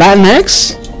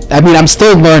Latinx. I mean, I'm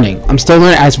still learning.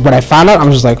 As what I found out,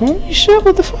 I'm just like, holy shit,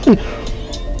 what the fuck?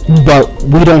 But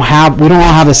we don't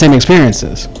all have the same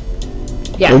experiences.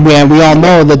 Yeah. We all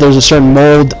know that there's a certain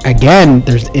mold. Again,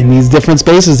 there's in these different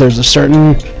spaces, there's a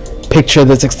certain picture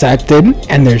that's accepted,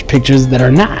 and there's pictures that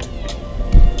are not.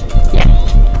 Yeah.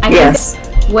 Yes.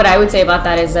 What I would say about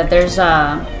that is that there's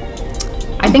I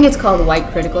think it's called white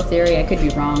critical theory. I could be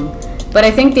wrong, but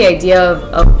I think the idea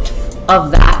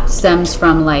of that stems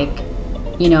from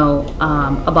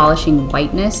abolishing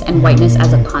whiteness and whiteness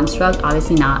as a construct.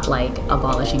 Obviously, not like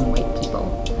abolishing white people,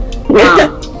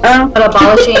 but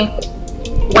abolishing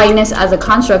whiteness as a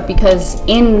construct, because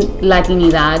in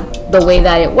Latinidad, the way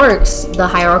that it works, the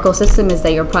hierarchical system is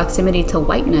that your proximity to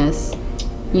whiteness,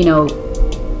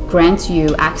 grants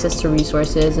you access to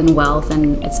resources and wealth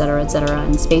and et cetera,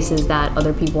 and spaces that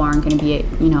other people aren't going to be,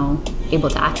 able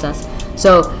to access.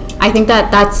 So I think that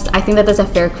that's a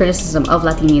fair criticism of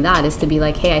Latinidad, is to be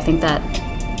like, hey, I think that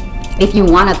if you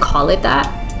want to call it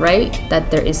that, right,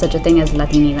 that there is such a thing as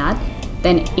Latinidad,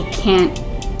 then it can't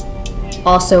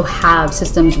also have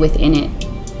systems within it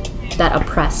that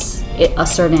oppress a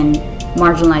certain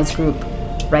marginalized group,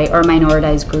 right, or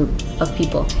minoritized group of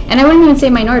people. And I wouldn't even say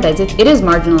minoritized, it is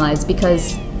marginalized,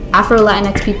 because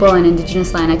Afro-Latinx people and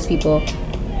Indigenous Latinx people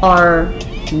are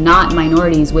not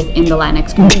minorities within the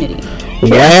Latinx community.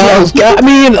 Well, I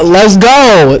mean, let's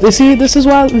go. See, this is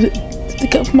why.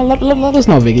 Come on, let us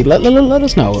know, Vicky. Let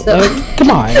us know. So,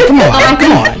 come on.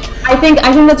 I think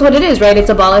that's what it is, right? It's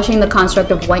abolishing the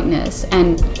construct of whiteness,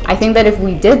 and I think that if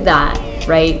we did that,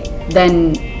 right,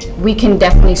 then we can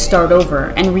definitely start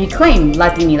over and reclaim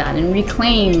Latinidad and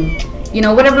reclaim,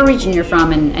 whatever region you're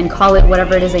from, and call it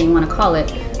whatever it is that you want to call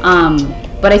it.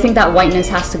 But I think that whiteness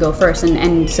has to go first,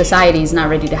 and society is not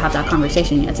ready to have that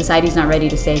conversation yet. Society is not ready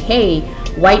to say, hey,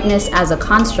 whiteness as a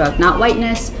construct, not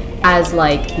whiteness as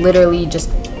like literally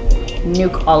just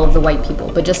nuke all of the white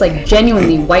people, but just like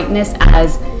genuinely whiteness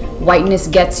as whiteness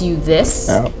gets you this,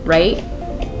 right?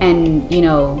 And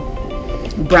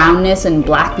brownness and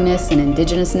blackness and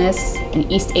indigenousness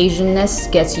and East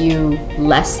Asianness gets you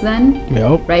less than,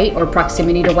 right? Or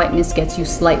proximity to whiteness gets you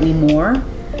slightly more.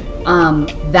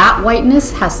 That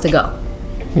whiteness has to go.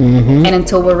 And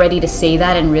until we're ready to say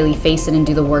that and really face it and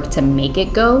do the work to make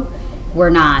it go,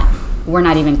 we're not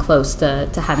even close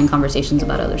to having conversations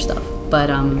about other stuff.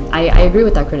 But I agree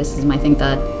with that criticism. I think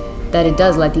that it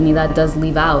does, Latinidad does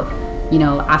leave out,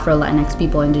 Afro-Latinx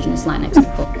people, Indigenous Latinx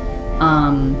people.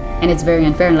 and it's very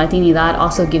unfair. And Latinidad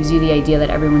also gives you the idea that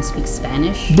everyone speaks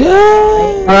Spanish.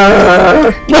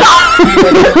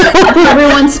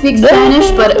 Everyone speaks Spanish,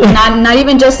 but not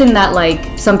even just in that,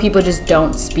 like, some people just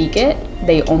don't speak it.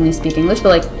 They only speak English, but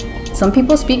like some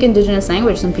people speak indigenous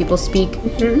language, some people speak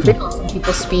Creole, some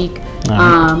people speak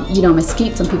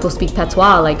Mesquite, some people speak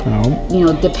Patois, like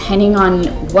depending on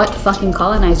what fucking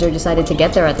colonizer decided to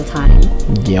get there at the time.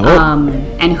 Yep.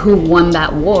 And who won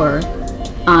that war.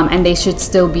 And they should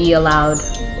still be allowed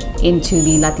into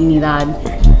the Latinidad,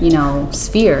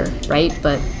 sphere, right?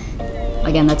 But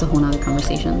again, that's a whole nother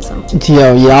conversation. So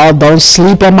yo, y'all don't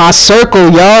sleep on my circle,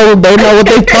 yo. They know what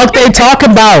the fuck they talk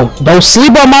about. Don't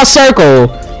sleep on my circle.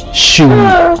 Shoot,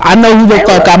 I know who the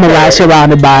fuck I'm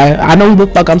surrounded by. I know who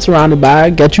the fuck I'm surrounded by.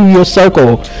 Get you your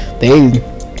circle.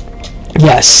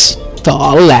 Yes. To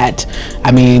all of that,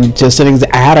 I mean, just an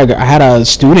I had a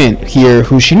student here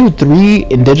who she knew 3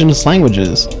 indigenous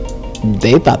languages.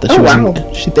 They thought that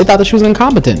they thought that she was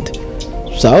incompetent.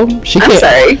 So she I'm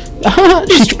sorry.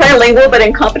 She's trilingual but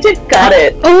incompetent. Got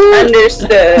it.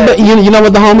 Understood. But you know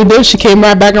what the homie did? She came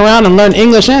right back around and learned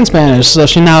English and Spanish. So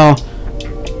she now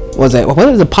what is it,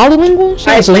 polylingual?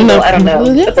 I don't know.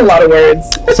 That's a lot of words.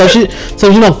 so she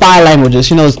knows 5 languages.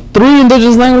 She knows 3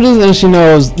 indigenous languages, and she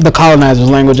knows the colonizers'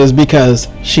 languages because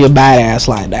she a badass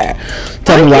like that.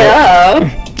 Tell me why.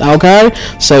 Okay,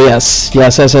 so yes.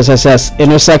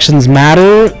 Intersections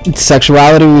matter.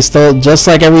 Sexuality, we still, just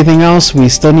like everything else, we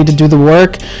still need to do the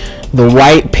work. The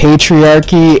white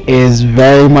patriarchy is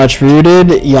very much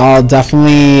rooted. Y'all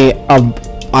definitely.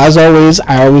 As always,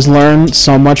 I always learn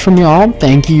so much from y'all.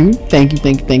 Thank you. And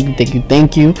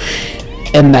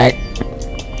that.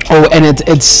 Oh, and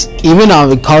it's even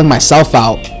calling myself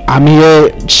out. I'm here,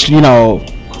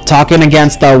 talking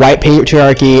against the white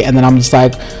patriarchy, and then I'm just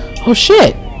like, oh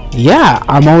shit. Yeah,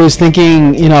 I'm always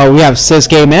thinking, we have cis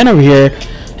gay men over here,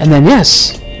 and then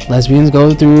yes, lesbians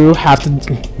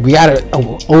we gotta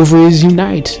ovaries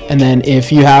unite, and then if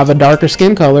you have a darker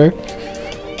skin color,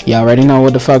 you already know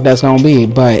what the fuck that's gonna be.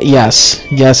 But yes.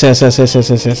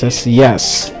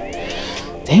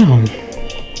 Damn.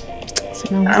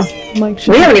 Wow.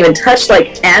 We haven't even touched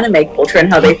like anime culture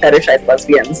and how they fetishize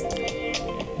lesbians.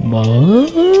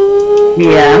 What?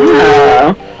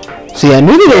 Yeah. See, I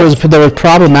knew that there was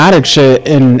problematic shit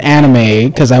in anime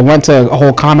because I went to a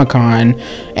whole Comic-Con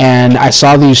and I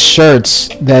saw these shirts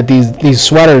that these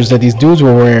sweaters that these dudes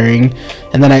were wearing,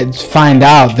 and then I find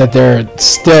out that they're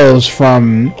stills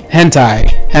from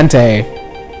hentai, and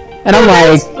I'm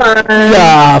like,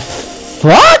 the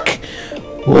fuck?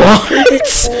 What?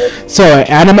 So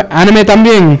anime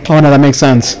también. Oh no, that makes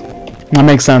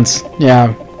sense.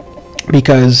 Yeah,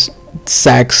 because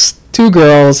sex, 2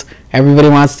 girls. Everybody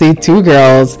wants to see 2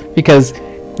 girls because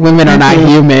women are not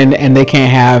human and they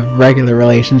can't have regular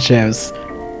relationships.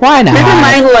 Why not? Never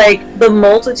mind, like, the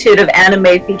multitude of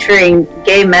anime featuring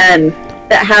gay men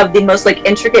that have the most, like,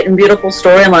 intricate and beautiful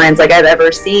storylines, like, I've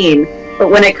ever seen. But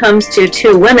when it comes to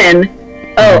 2 women,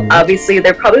 obviously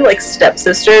they're probably, like,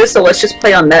 stepsisters, so let's just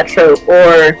play on that trope.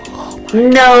 Or,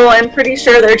 no, I'm pretty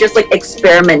sure they're just, like,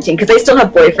 experimenting because they still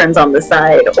have boyfriends on the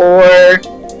side. Or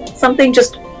something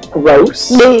just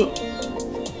gross.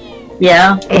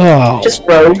 Yeah. Oh, just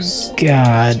gross.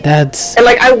 God, that's. And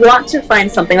like, I want to find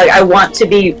something. Like, I want to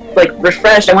be like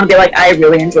refreshed. I want to be like, I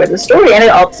really enjoyed the story, and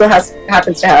it also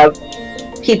happens to have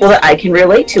people that I can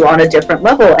relate to on a different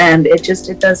level. And it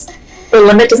does. The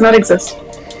limit does not exist.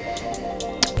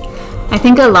 I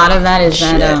think a lot of that is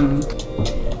that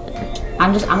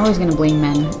I'm always gonna blame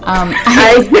men.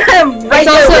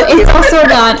 It's also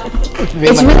not.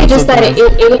 It's really just that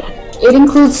it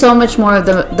includes so much more of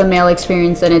the male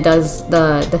experience than it does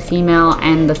the female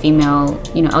and the female,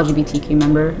 LGBTQ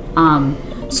member.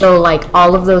 So like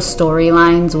all of those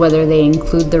storylines, whether they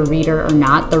include the reader or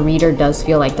not, the reader does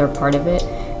feel like they're part of it,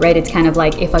 right? It's kind of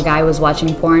like if a guy was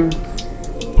watching porn,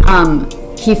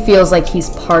 he feels like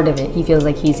he's part of it. He feels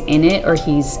like he's in it, or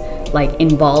he's like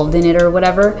involved in it or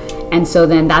whatever. And so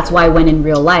then that's why when in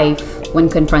real life, when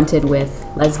confronted with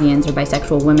lesbians or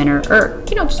bisexual women or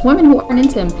just women who aren't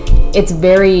into him, it's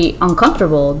very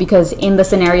uncomfortable, because in the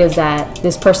scenarios that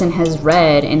this person has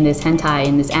read in this hentai,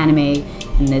 in this anime,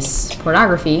 in this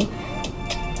pornography,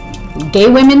 gay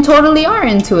women totally are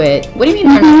into it. What do you mean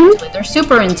they're not into it? They're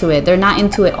super into it. They're not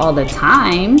into it all the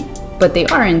time, but they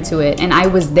are into it, and I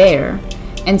was there.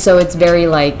 And so it's very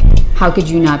like, how could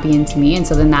you not be into me? And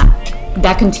so then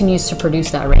that continues to produce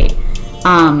that rate.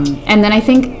 And then I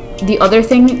think the other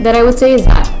thing that I would say is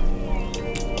that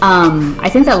I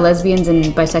think that lesbians and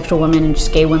bisexual women and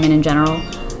just gay women in general,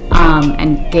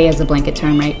 and gay as a blanket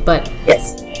term, right? But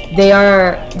yes,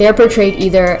 they're portrayed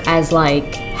either as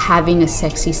like having a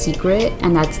sexy secret,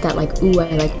 and that's that, like, ooh,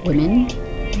 I like women.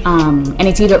 And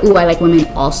it's either, ooh, I like women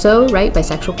also, right?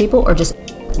 Bisexual people, or just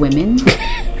women,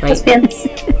 right? Lesbians.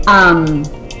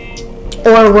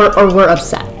 Or we're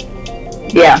upset.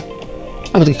 Yeah.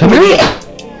 I was like, come here.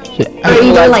 Or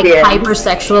either like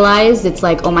hypersexualized. It's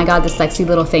like, oh my god, the sexy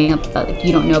little thing that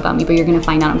you don't know about me, but you're gonna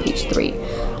find out on page 3.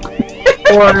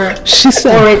 Or it's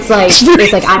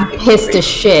like I'm pissed as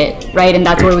shit, right? And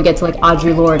that's where we get to like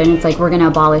Audre Lorde, and it's like we're gonna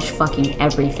abolish fucking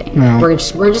everything. Yeah. We're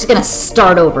just gonna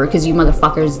start over because you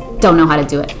motherfuckers don't know how to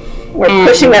do it. We're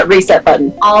pushing that reset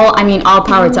button. All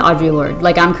power to Audre Lorde.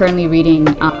 Like, I'm currently reading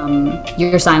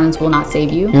Your Silence Will Not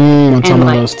Save You. It's on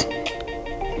my list.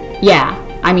 Yeah,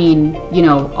 I mean, you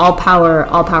know, all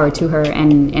power to her,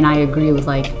 and I agree with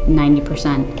like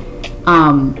 90%.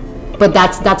 But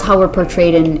that's how we're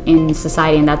portrayed in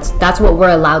society, and that's what we're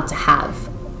allowed to have.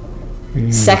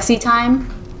 Sexy time,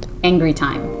 angry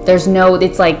time. There's no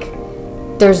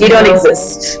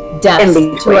exist depth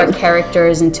to our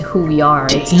characters and to who we are.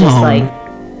 It's just like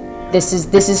this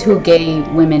is who gay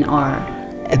women are.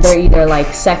 They're either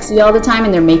like sexy all the time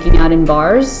and they're making out in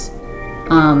bars,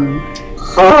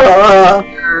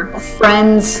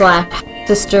 friends /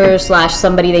 sisters /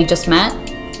 somebody they just met,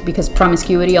 because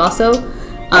promiscuity also.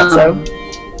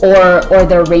 Or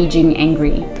they're raging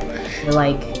angry. They're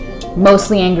like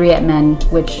mostly angry at men,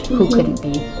 which who couldn't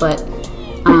be, but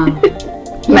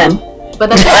men. But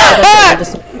that's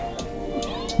just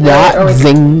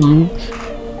zing.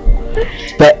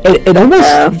 But it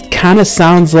almost kind of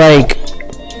sounds like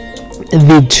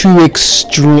the two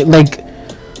extreme, like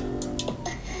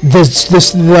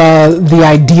the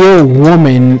ideal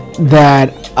woman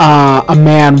that a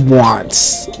man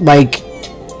wants, like,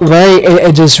 right?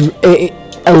 It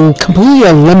completely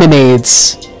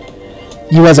eliminates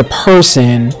you as a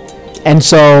person, and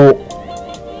so,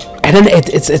 and then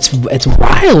it's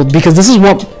wild, because this is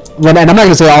and I'm not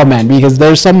gonna say all men, because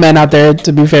there's some men out there,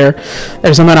 to be fair,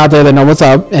 there's some men out there that know what's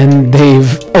up, and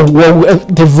they've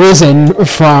risen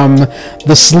from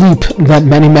the sleep that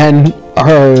many men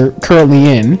are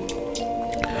currently in.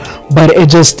 But it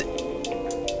just,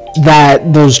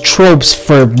 that those tropes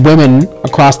for women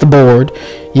across the board,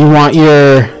 you want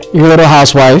your little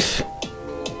housewife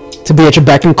to be at your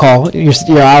beck and call, your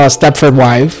Stepford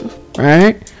wife,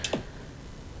 right?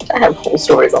 I have whole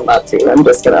stories on that too.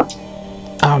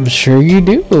 I'm sure you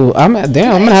do. I'm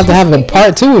gonna have to have a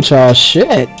part 2 with y'all.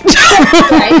 Shit.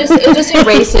 It just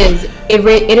erases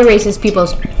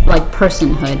people's like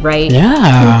personhood, right?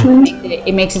 Yeah.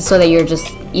 It makes it so that you're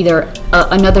just either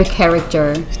another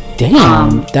character.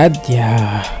 Damn.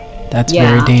 That's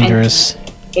very dangerous.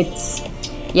 It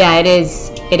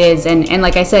is, and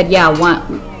like I said,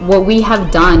 what we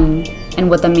have done and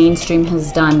what the mainstream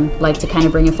has done, like, to kind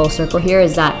of bring it full circle here,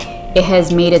 is that it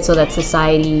has made it so that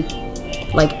society,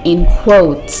 like, in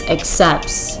quotes,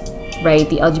 accepts, right,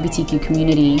 the LGBTQ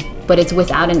community, but it's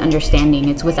without an understanding,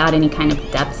 it's without any kind of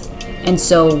depth. And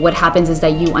so what happens is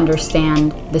that you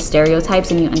understand the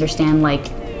stereotypes, and you understand like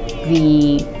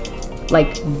the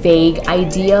vague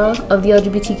idea of the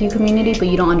LGBTQ community, but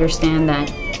you don't understand that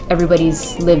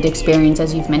everybody's lived experience,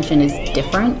 as you've mentioned, is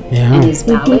different and is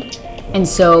valid. And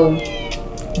so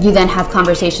you then have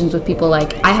conversations with people.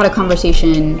 Like, I had a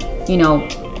conversation,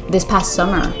 this past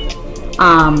summer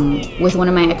with one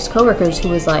of my ex-coworkers who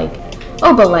was like,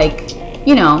 oh, but like,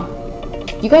 you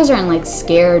guys aren't like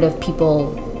scared of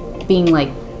people being like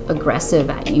aggressive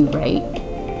at you, right?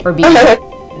 Or being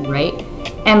right?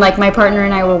 And like, my partner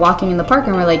and I were walking in the park,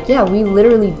 and we're like, yeah, we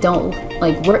literally don't,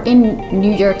 like, we're in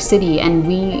New York City, and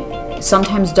we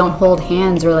sometimes don't hold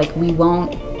hands, or like, we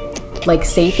won't like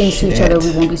say things to each other.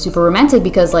 We won't be super romantic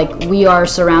because like we are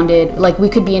surrounded, like we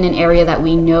could be in an area that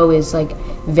we know is like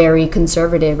very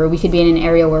conservative, or we could be in an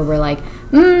area where we're like,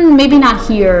 maybe not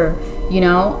here,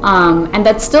 and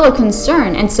that's still a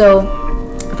concern. And so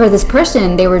for this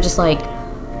person, they were just like,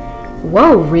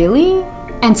 whoa, really?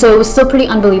 And so it was still pretty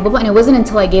unbelievable. And it wasn't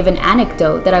until I gave an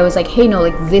anecdote that I was like, hey, no,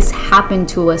 like, this happened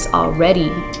to us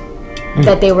already,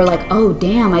 that they were like, oh,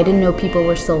 damn, I didn't know people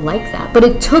were still like that. But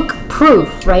it took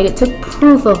proof, right? It took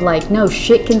proof of like, no,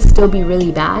 shit can still be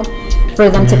really bad, for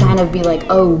them to kind of be like,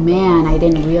 oh man, I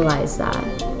didn't realize that.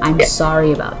 I'm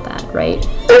sorry about that, right?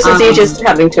 Versus you just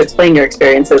having to explain your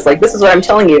experiences, like, this is what I'm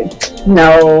telling you.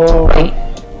 No.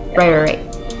 Right.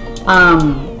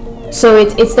 So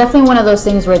it's definitely one of those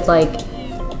things where it's like,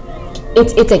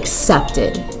 it's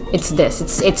accepted.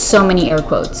 It's so many air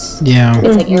quotes. Yeah.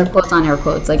 It's like air quotes on air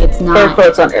quotes. Like, it's not... Air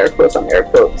quotes on air quotes on air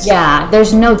quotes. Yeah,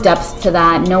 there's no depth to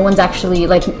that. No one's actually,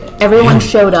 like, everyone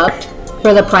showed up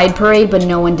for the Pride Parade, but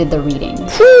no one did the reading.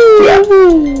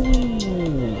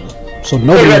 So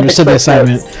nobody understood the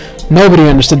assignment. Nobody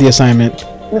understood the assignment.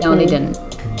 No, they didn't.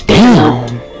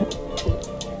 Damn.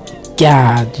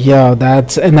 God, yo,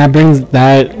 that's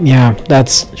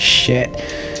shit.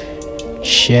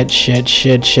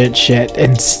 And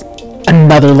it's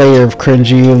another layer of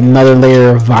cringy, another layer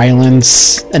of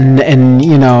violence, and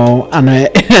you know, and I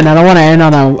don't want to end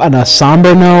on a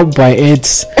somber note, but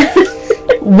it's.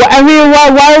 I mean,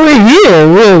 why we're here,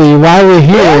 really? Why we're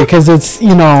here? Because it's,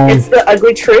 you know, it's the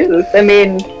ugly truth. I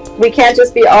mean, we can't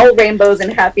just be all rainbows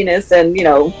and happiness, and you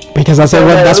know. Because that's what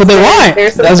they want.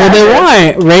 That's what they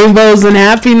want. Rainbows and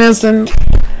happiness and.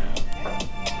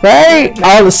 Right,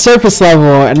 all the surface level,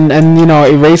 and you know,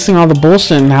 erasing all the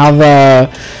bullshit and how the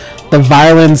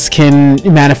violence can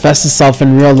manifest itself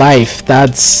in real life.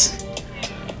 That's,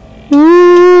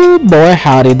 ooh, boy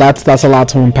howdy, that's a lot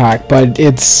to unpack. But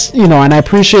it's, you know, and I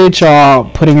appreciate y'all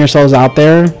putting yourselves out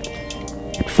there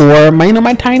for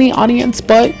my tiny audience,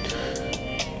 and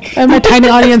my tiny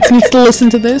audience needs to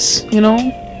listen to this, you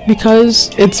know,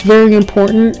 because it's very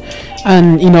important.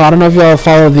 And, you know, I don't know if y'all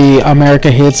follow the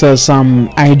America Hates Us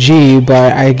IG,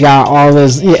 but I got all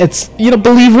this, it's, you know,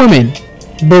 believe women,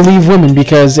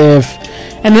 because if,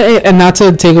 and not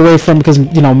to take away from, because,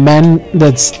 you know, men,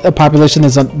 that's a population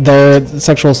that's, their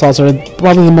sexual assaults are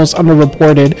probably the most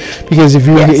underreported, because if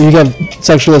you get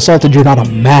sexually assaulted, you're not a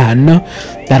man.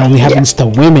 That only happens to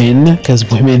women, because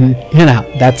women, you know,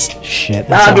 that's shit.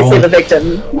 That's obviously the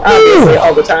victim, obviously,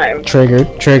 all the time.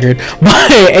 Triggered,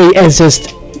 but it's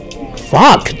just,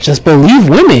 fuck, just believe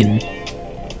women.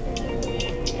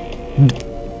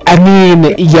 I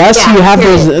mean, yes, you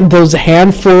have those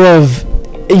handful of,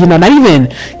 you know, not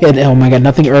even, oh my god,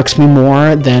 nothing irks me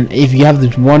more than if you have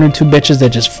this one or two bitches that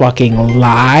just fucking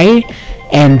lie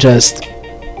and just,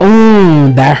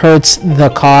 that hurts the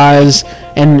cause,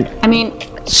 and I mean,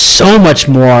 so much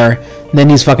more than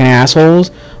these fucking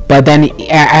assholes. But then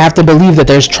I have to believe that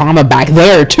there's trauma back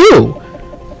there too.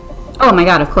 Oh my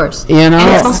god, of course. You know,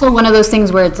 and it's also one of those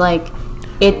things where it's like,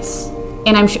 it's,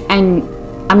 and I'm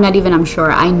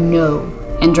sure, I know,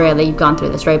 Andrea, that you've gone through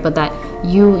this, right? But that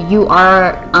you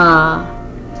are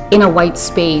in a white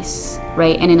space,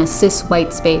 right? And in a cis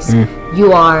white space,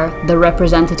 you are the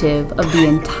representative of the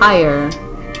entire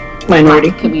minority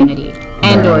Black community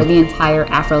and or the entire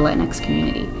Afro-Latinx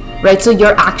community, right? So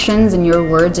your actions and your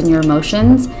words and your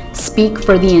emotions speak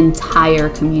for the entire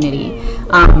community.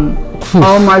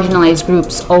 All marginalized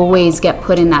groups always get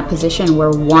put in that position where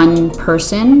one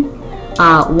person,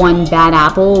 one bad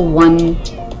apple, one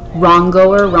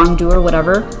wrongdoer,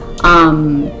 whatever,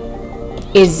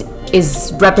 is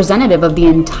representative of the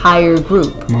entire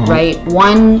group, right?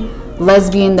 One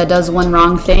lesbian that does one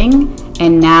wrong thing,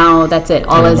 and now that's it.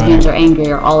 All lesbians are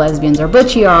angry, or all lesbians are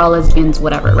butchy, or all lesbians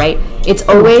whatever, right? It's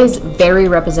always very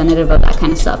representative of that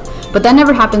kind of stuff. But that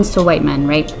never happens to white men,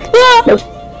 right? Nope.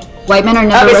 White men are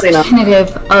never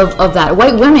representative of that.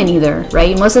 White women either,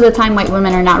 right? Most of the time, white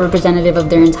women are not representative of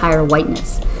their entire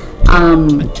whiteness. But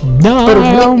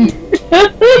women,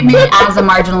 as a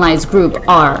marginalized group,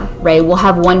 are, right? We'll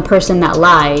have one person that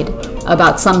lied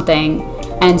about something,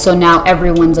 and so now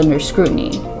everyone's under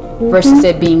scrutiny, versus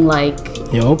it being like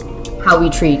how we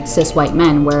treat cis white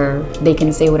men, where they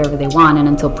can say whatever they want and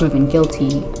until proven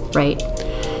guilty, right?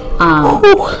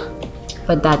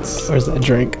 But that's... Where's that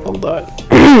drink? Hold on.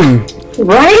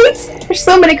 Right? There's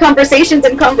so many conversations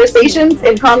in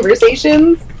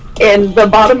the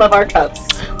bottom of our cups.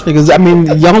 Because, I mean,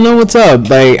 y'all know what's up.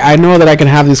 Like, I know that I can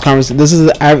have these conversations. This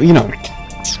is, you know,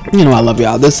 I love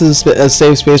y'all. This is a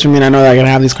safe space for me, and I know that I can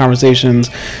have these conversations.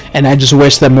 And I just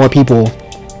wish that more people,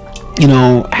 you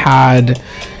know, had,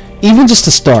 even just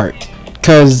to start.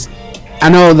 Because I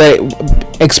know that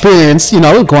experience, you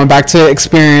know, going back to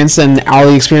experience and all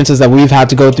the experiences that we've had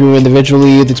to go through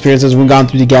individually, the experiences we've gone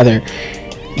through together,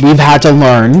 we've had to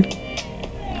learn.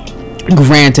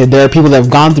 Granted, there are people that have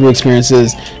gone through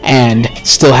experiences and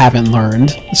still haven't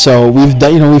learned. So we've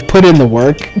done, you know, we've put in the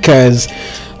work, because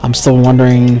I'm still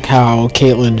wondering how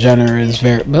Caitlyn Jenner is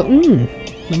very, but let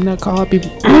me not call out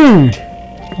people.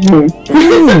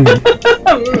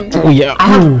 Oh yeah.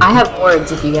 I have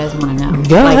words if you guys want to know.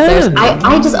 Go ahead.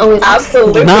 I just always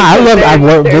absolutely. No, I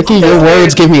love Vicky. Your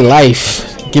words give me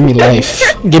life. Give me life.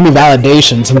 Give me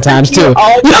validation sometimes too.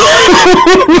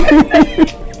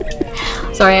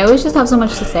 Sorry, I always just have so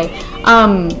much to say.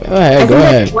 Go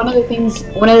ahead. One of the things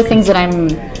that I'm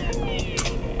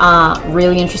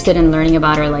really interested in learning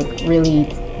about, or like really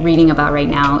reading about right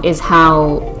now, is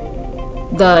how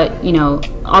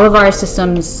all of our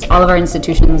systems, all of our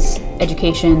institutions,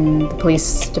 education, the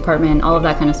police department, all of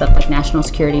that kind of stuff, like national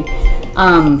security,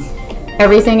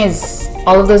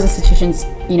 all of those institutions,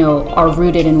 you know, are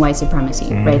rooted in white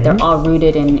supremacy, right? They're all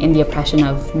rooted in the oppression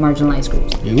of marginalized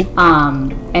groups.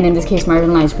 And in this case,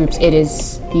 marginalized groups, it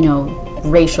is, you know,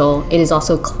 racial, it is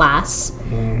also class,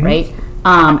 right?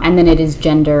 And then it is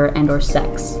gender and or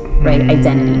sex, right?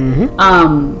 Identity.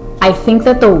 I think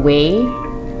that the way,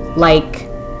 like,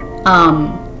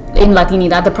 in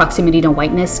Latinidad, the proximity to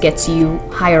whiteness gets you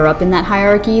higher up in that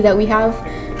hierarchy that we have,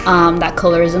 that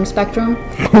colorism spectrum.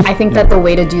 I think that the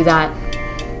way to do that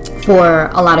for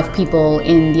a lot of people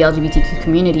in the LGBTQ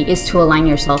community is to align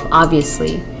yourself,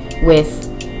 obviously, with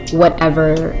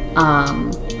whatever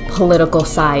political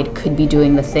side could be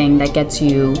doing the thing that gets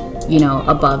you, you know,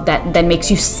 above, that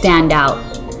makes you stand out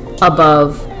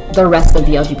above the rest of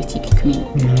the LGBTQ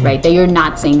community, right? That you're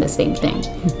not saying the same thing,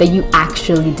 that you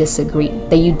actually disagree,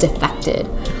 that you defected,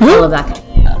 all of that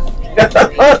kind of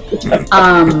stuff.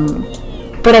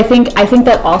 But I think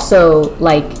that also,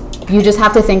 like, you just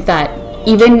have to think that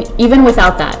even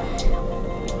without that,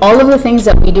 all of the things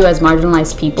that we do as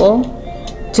marginalized people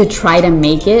to try to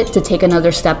make it, to take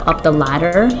another step up the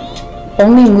ladder,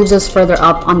 only moves us further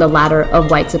up on the ladder of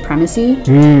white supremacy,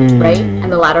 right?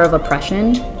 And the ladder of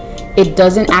oppression. It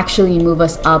doesn't actually move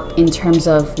us up in terms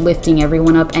of lifting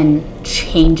everyone up and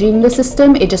changing the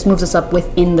system. It just moves us up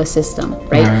within the system,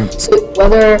 right? So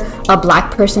whether a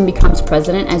black person becomes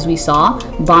president, as we saw,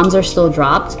 bombs are still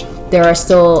dropped. There's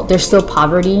still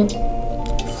poverty.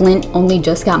 Flint only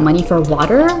just got money for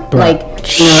water. Like,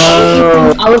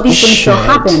 all of these things still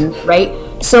happen, right?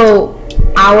 So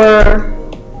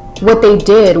what they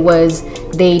did was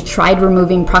they tried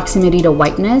removing proximity to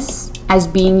whiteness as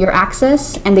being your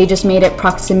access, and they just made it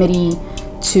proximity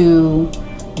to,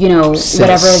 you know,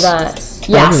 whatever the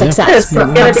success.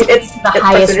 It's the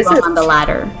highest rung on the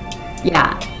ladder.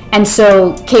 Yeah. And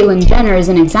so Caitlyn Jenner is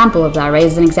an example of that, right?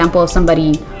 Is an example of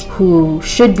somebody who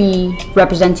should be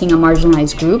representing a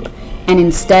marginalized group, and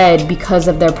instead, because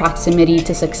of their proximity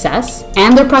to success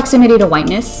and their proximity to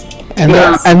whiteness, and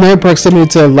their proximity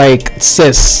to, like,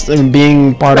 cis and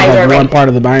being part of one part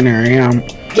of the binary,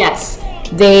 yes,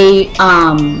 they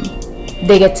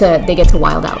get to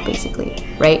wild out, basically,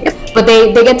 right? But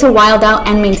they get to wild out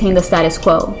and maintain the status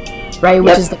quo, right?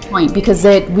 Which is the point, because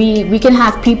we can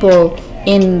have people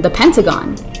in the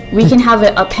Pentagon. We can have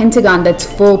a Pentagon that's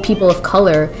full people of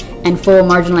color and full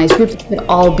marginalized groups. It could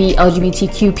all be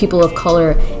LGBTQ people of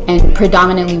color and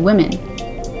predominantly women.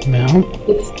 No.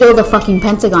 It's still the fucking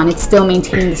Pentagon. It's still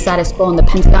maintaining the status quo, and the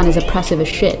Pentagon is oppressive as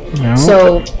shit. No.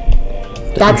 So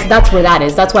that's where that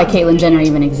is. That's why Caitlyn Jenner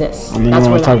even exists. And then you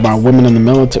want to talk about women in the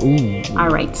military. Ooh, all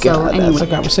right, so anyway. That's a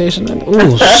conversation.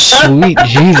 Ooh, sweet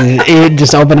Jesus. It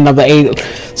just opening up the 8.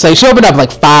 So she opened up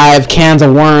like 5 cans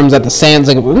of worms at the sands.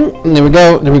 Like, there we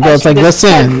go. It's like,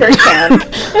 listen.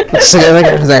 So,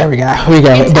 there we go.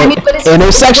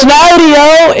 Intersectionality,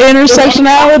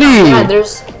 Intersectionality. Yeah,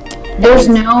 there's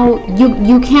no,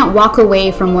 you can't walk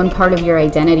away from one part of your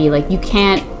identity. Like, you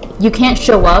can't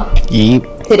show up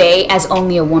today as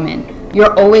only a woman.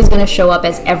 You're always going to show up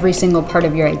as every single part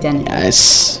of your identity.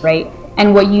 Yes. Right?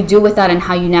 And what you do with that and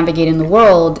how you navigate in the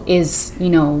world is, you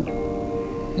know,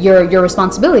 your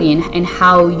responsibility and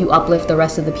how you uplift the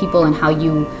rest of the people and how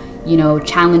you know,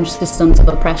 challenge systems of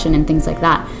oppression and things like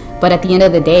that. But at the end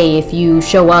of the day, if you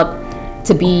show up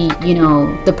to be, you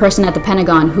know, the person at the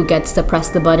Pentagon who gets to press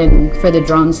the button for the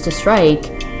drones to strike,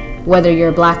 whether you're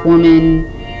a black woman,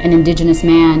 an indigenous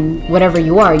man, whatever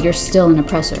you are, you're still an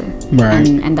oppressor. Right.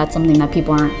 And that's something that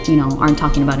people aren't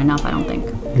talking about enough, I don't think.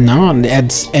 No,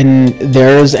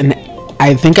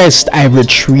 I think I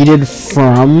retreated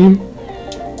from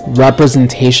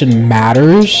representation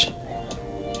matters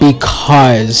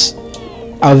because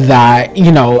of that,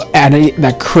 you know, and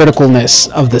that criticalness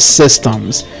of the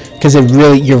systems. Because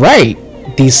you're right,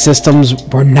 these systems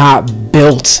were not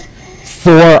built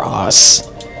for us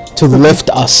to lift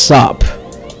us up.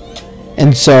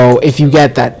 And so if you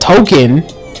get that token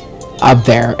up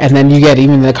there, and then you get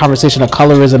even the conversation of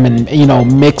colorism and, you know,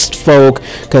 mixed folk,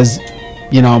 because,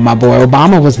 you know, my boy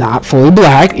Obama was not fully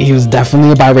black. He was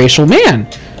definitely a biracial man.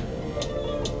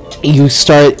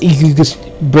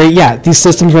 These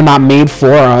systems were not made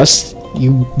for us.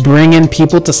 You bring in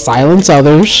people to silence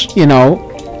others, you know.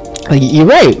 Like, you're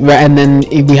right. And then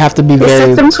we have to be the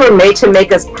systems were made to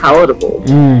make us palatable.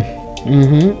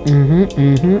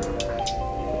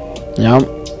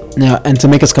 Yeah, and to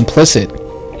make us complicit.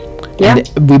 Yeah.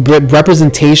 And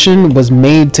representation was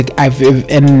made to,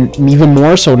 and even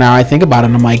more so now I think about it,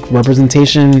 and I'm like,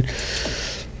 representation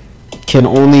can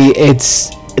only, it's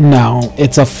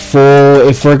a full,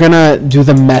 if we're gonna do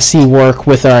the messy work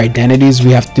with our identities,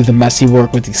 we have to do the messy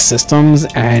work with these systems,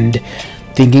 and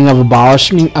thinking of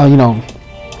abolishing, I'm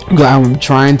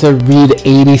trying to read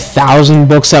 80,000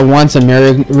 books at once, and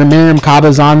Miriam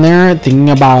Kaba's on there thinking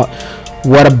about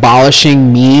what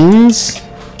abolishing means.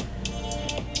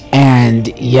 And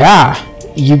yeah,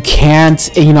 you can't,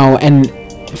 and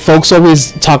folks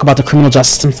always talk about the criminal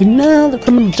justice system. It's like, no, the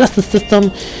criminal justice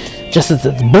system just is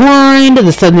blind.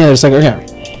 This and the other. It's like, okay,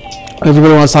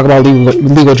 everybody wants to talk about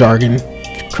legal jargon.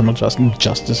 Criminal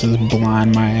justice is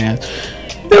blind, my ass.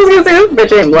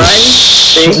 Bitch ain't blind.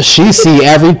 She see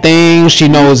everything. She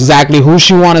knows exactly who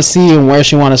she want to see and where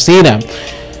she want to see them.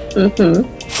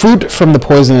 Fruit from the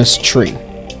poisonous tree.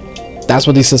 That's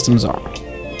what these systems are.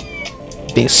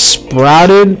 They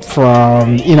sprouted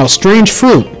from, strange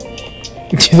fruit.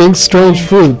 Do you think strange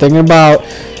fruit? Thinking about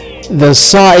the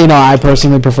song, I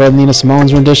personally prefer Nina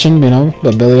Simone's rendition,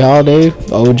 but Billie Holiday,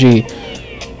 OG.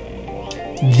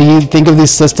 Think of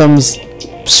these systems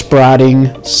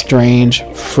sprouting strange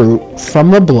fruit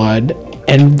from the blood,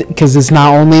 and because it's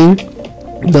not only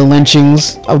the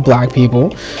lynchings of black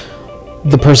people,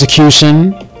 the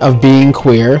persecution of being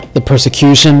queer, the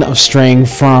persecution of straying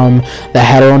from the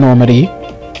heteronormity,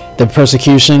 the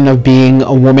persecution of being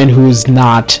a woman who's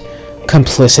not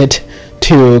complicit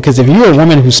too, because if you're a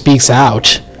woman who speaks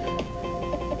out,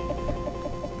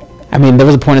 I mean, there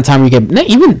was a point in time you could, not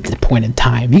even the point in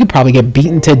time, you could probably get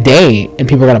beaten today and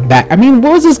people are gonna back. I mean,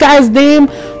 what was this guy's name?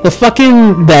 The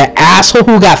asshole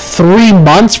who got 3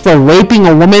 months for raping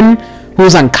a woman who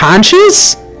was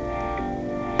unconscious?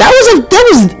 That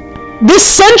was this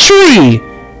century.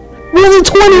 We're only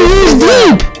 20 years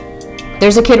deep.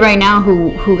 There's a kid right now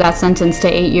who got sentenced to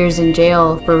 8 years in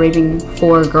jail for raping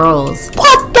 4 girls.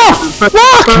 What the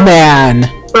fuck, man?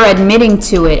 For admitting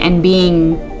to it and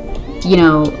being,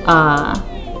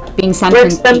 being sentenced. We're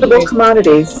expendable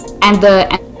commodities. And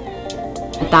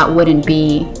that wouldn't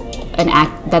be an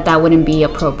act, that wouldn't be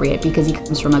appropriate because he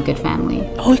comes from a good family.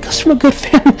 Oh, he comes from a good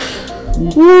family.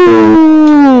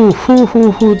 Ooh,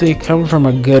 they come from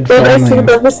a good family.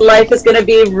 But his life is gonna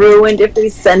be ruined if we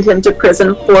send him to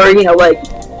prison for,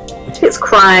 his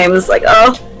crimes. Like,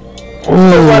 so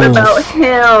what about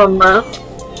him?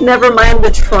 Never mind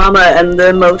the trauma and the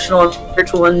emotional,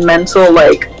 spiritual, and mental,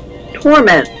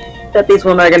 torment that these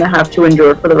women are gonna have to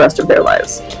endure for the rest of their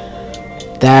lives.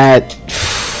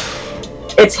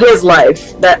 It's his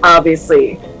life that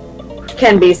obviously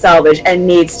can be salvaged and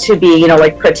needs to be,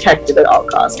 protected at all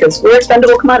costs, because we're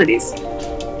expendable commodities.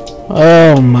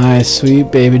 Oh my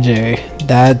sweet baby J.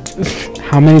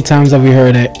 How many times have we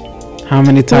heard it? How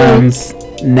many times?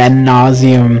 Ad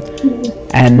nauseum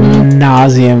and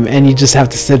nauseum, and you just have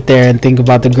to sit there and think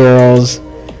about the girls,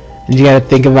 and you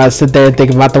gotta sit there and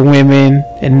think about the women,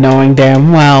 and knowing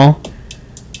damn well,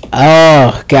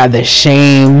 oh god, the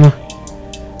shame,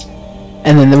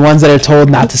 and then the ones that are told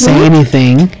not to say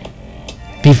anything.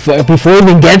 Before it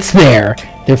even gets there,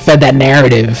 they're fed that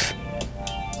narrative.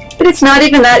 But it's not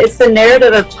even that. It's the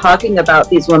narrative of talking about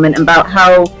these women, about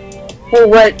how,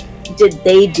 what did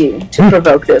they do to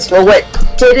provoke this? Well, what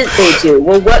didn't they do?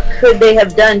 Well, what could they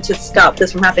have done to stop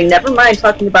this from happening? Never mind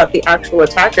talking about the actual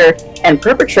attacker and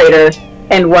perpetrator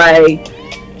and why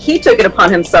he took it upon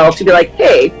himself to be like,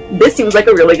 hey, this seems like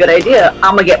a really good idea.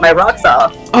 I'm gonna get my rocks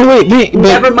off. Oh, wait.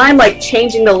 Never mind,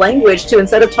 changing the language to,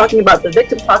 instead of talking about the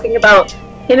victim, talking about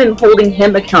him and holding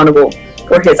him accountable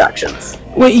for his actions.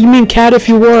 Wait, you mean, Kat, if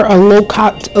you wore a low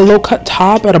cut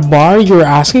top at a bar, you were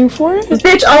asking for it?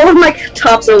 Bitch, all of my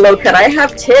tops are low cut. I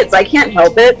have tits. I can't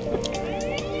help it.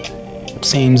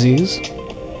 Samesies.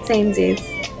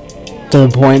 To the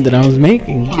point that I was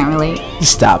making. Can't relate.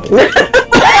 Stop it.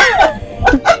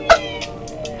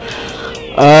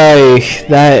 No,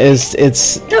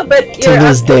 but to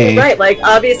this day. Right,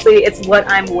 obviously it's what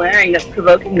I'm wearing that's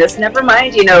provoking this. Never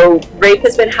mind, rape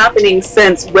has been happening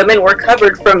since women were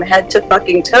covered from head to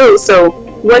fucking toe, so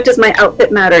what does my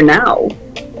outfit matter now?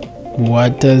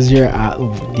 What does your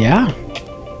Yeah.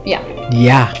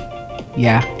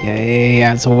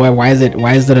 So why is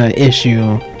it an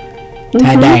issue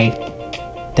today?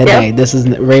 Yep. This is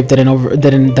rape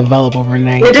didn't develop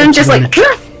overnight. It didn't just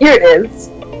here it is.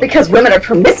 Because women are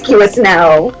promiscuous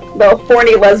now. The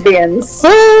horny lesbians.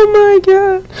 Oh my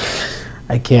god.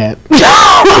 I can't.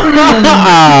 Oh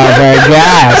my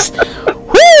gosh.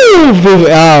 Woo!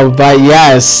 Oh, but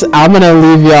yes, I'm gonna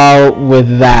leave y'all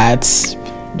with that.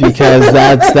 Because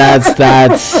that's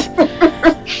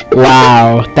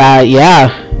wow.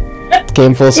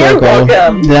 Came full circle. You're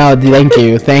welcome. No, thank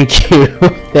you.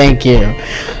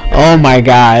 Oh my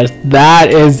god.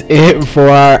 That is it for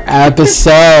our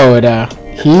episode.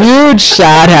 Huge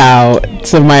shout out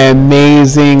to my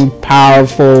amazing,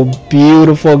 powerful,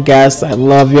 beautiful guests. I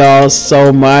love y'all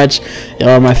so much. Y'all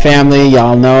are my family.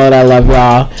 Y'all know it. I love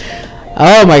y'all.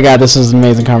 Oh my god, this was an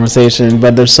amazing conversation,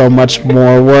 but there's so much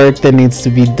more work that needs to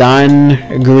be done.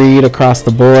 Agreed across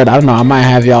the board. I don't know, I might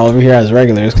have y'all over here as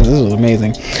regulars because this was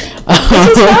amazing.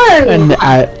 This is fun. And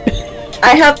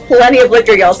I have plenty of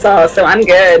liquor y'all saw, so I'm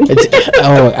good.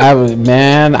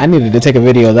 Man, I needed to take a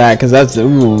video of that because that's I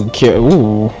know,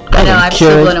 I'm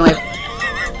still blown away.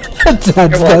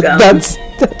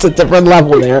 That's a different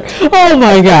level there. Oh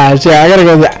my gosh, yeah, I gotta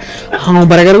go there. Oh,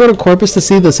 but I gotta go to Corpus to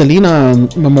see the Selena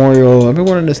Memorial. I've been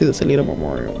wanting to see the Selena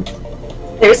Memorial.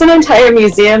 There's an entire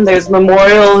museum, there's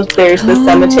memorials, there's the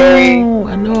cemetery.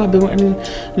 I know, I've been wanting.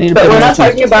 But we're not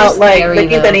talking about like the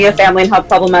Quintanilla family and how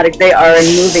problematic they are and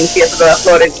moving Fiesta de la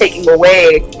Flor and taking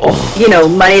away,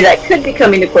 money that could be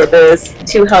coming to Corpus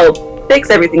to help fix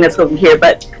everything that's over here.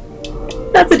 But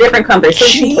that's a different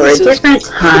conversation for a different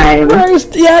time.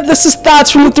 Christ. Yeah, this is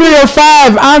Thoughts from the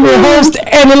 305. I'm your host,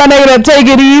 Andy La Negra. Take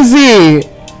it easy.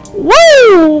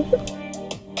 Woo!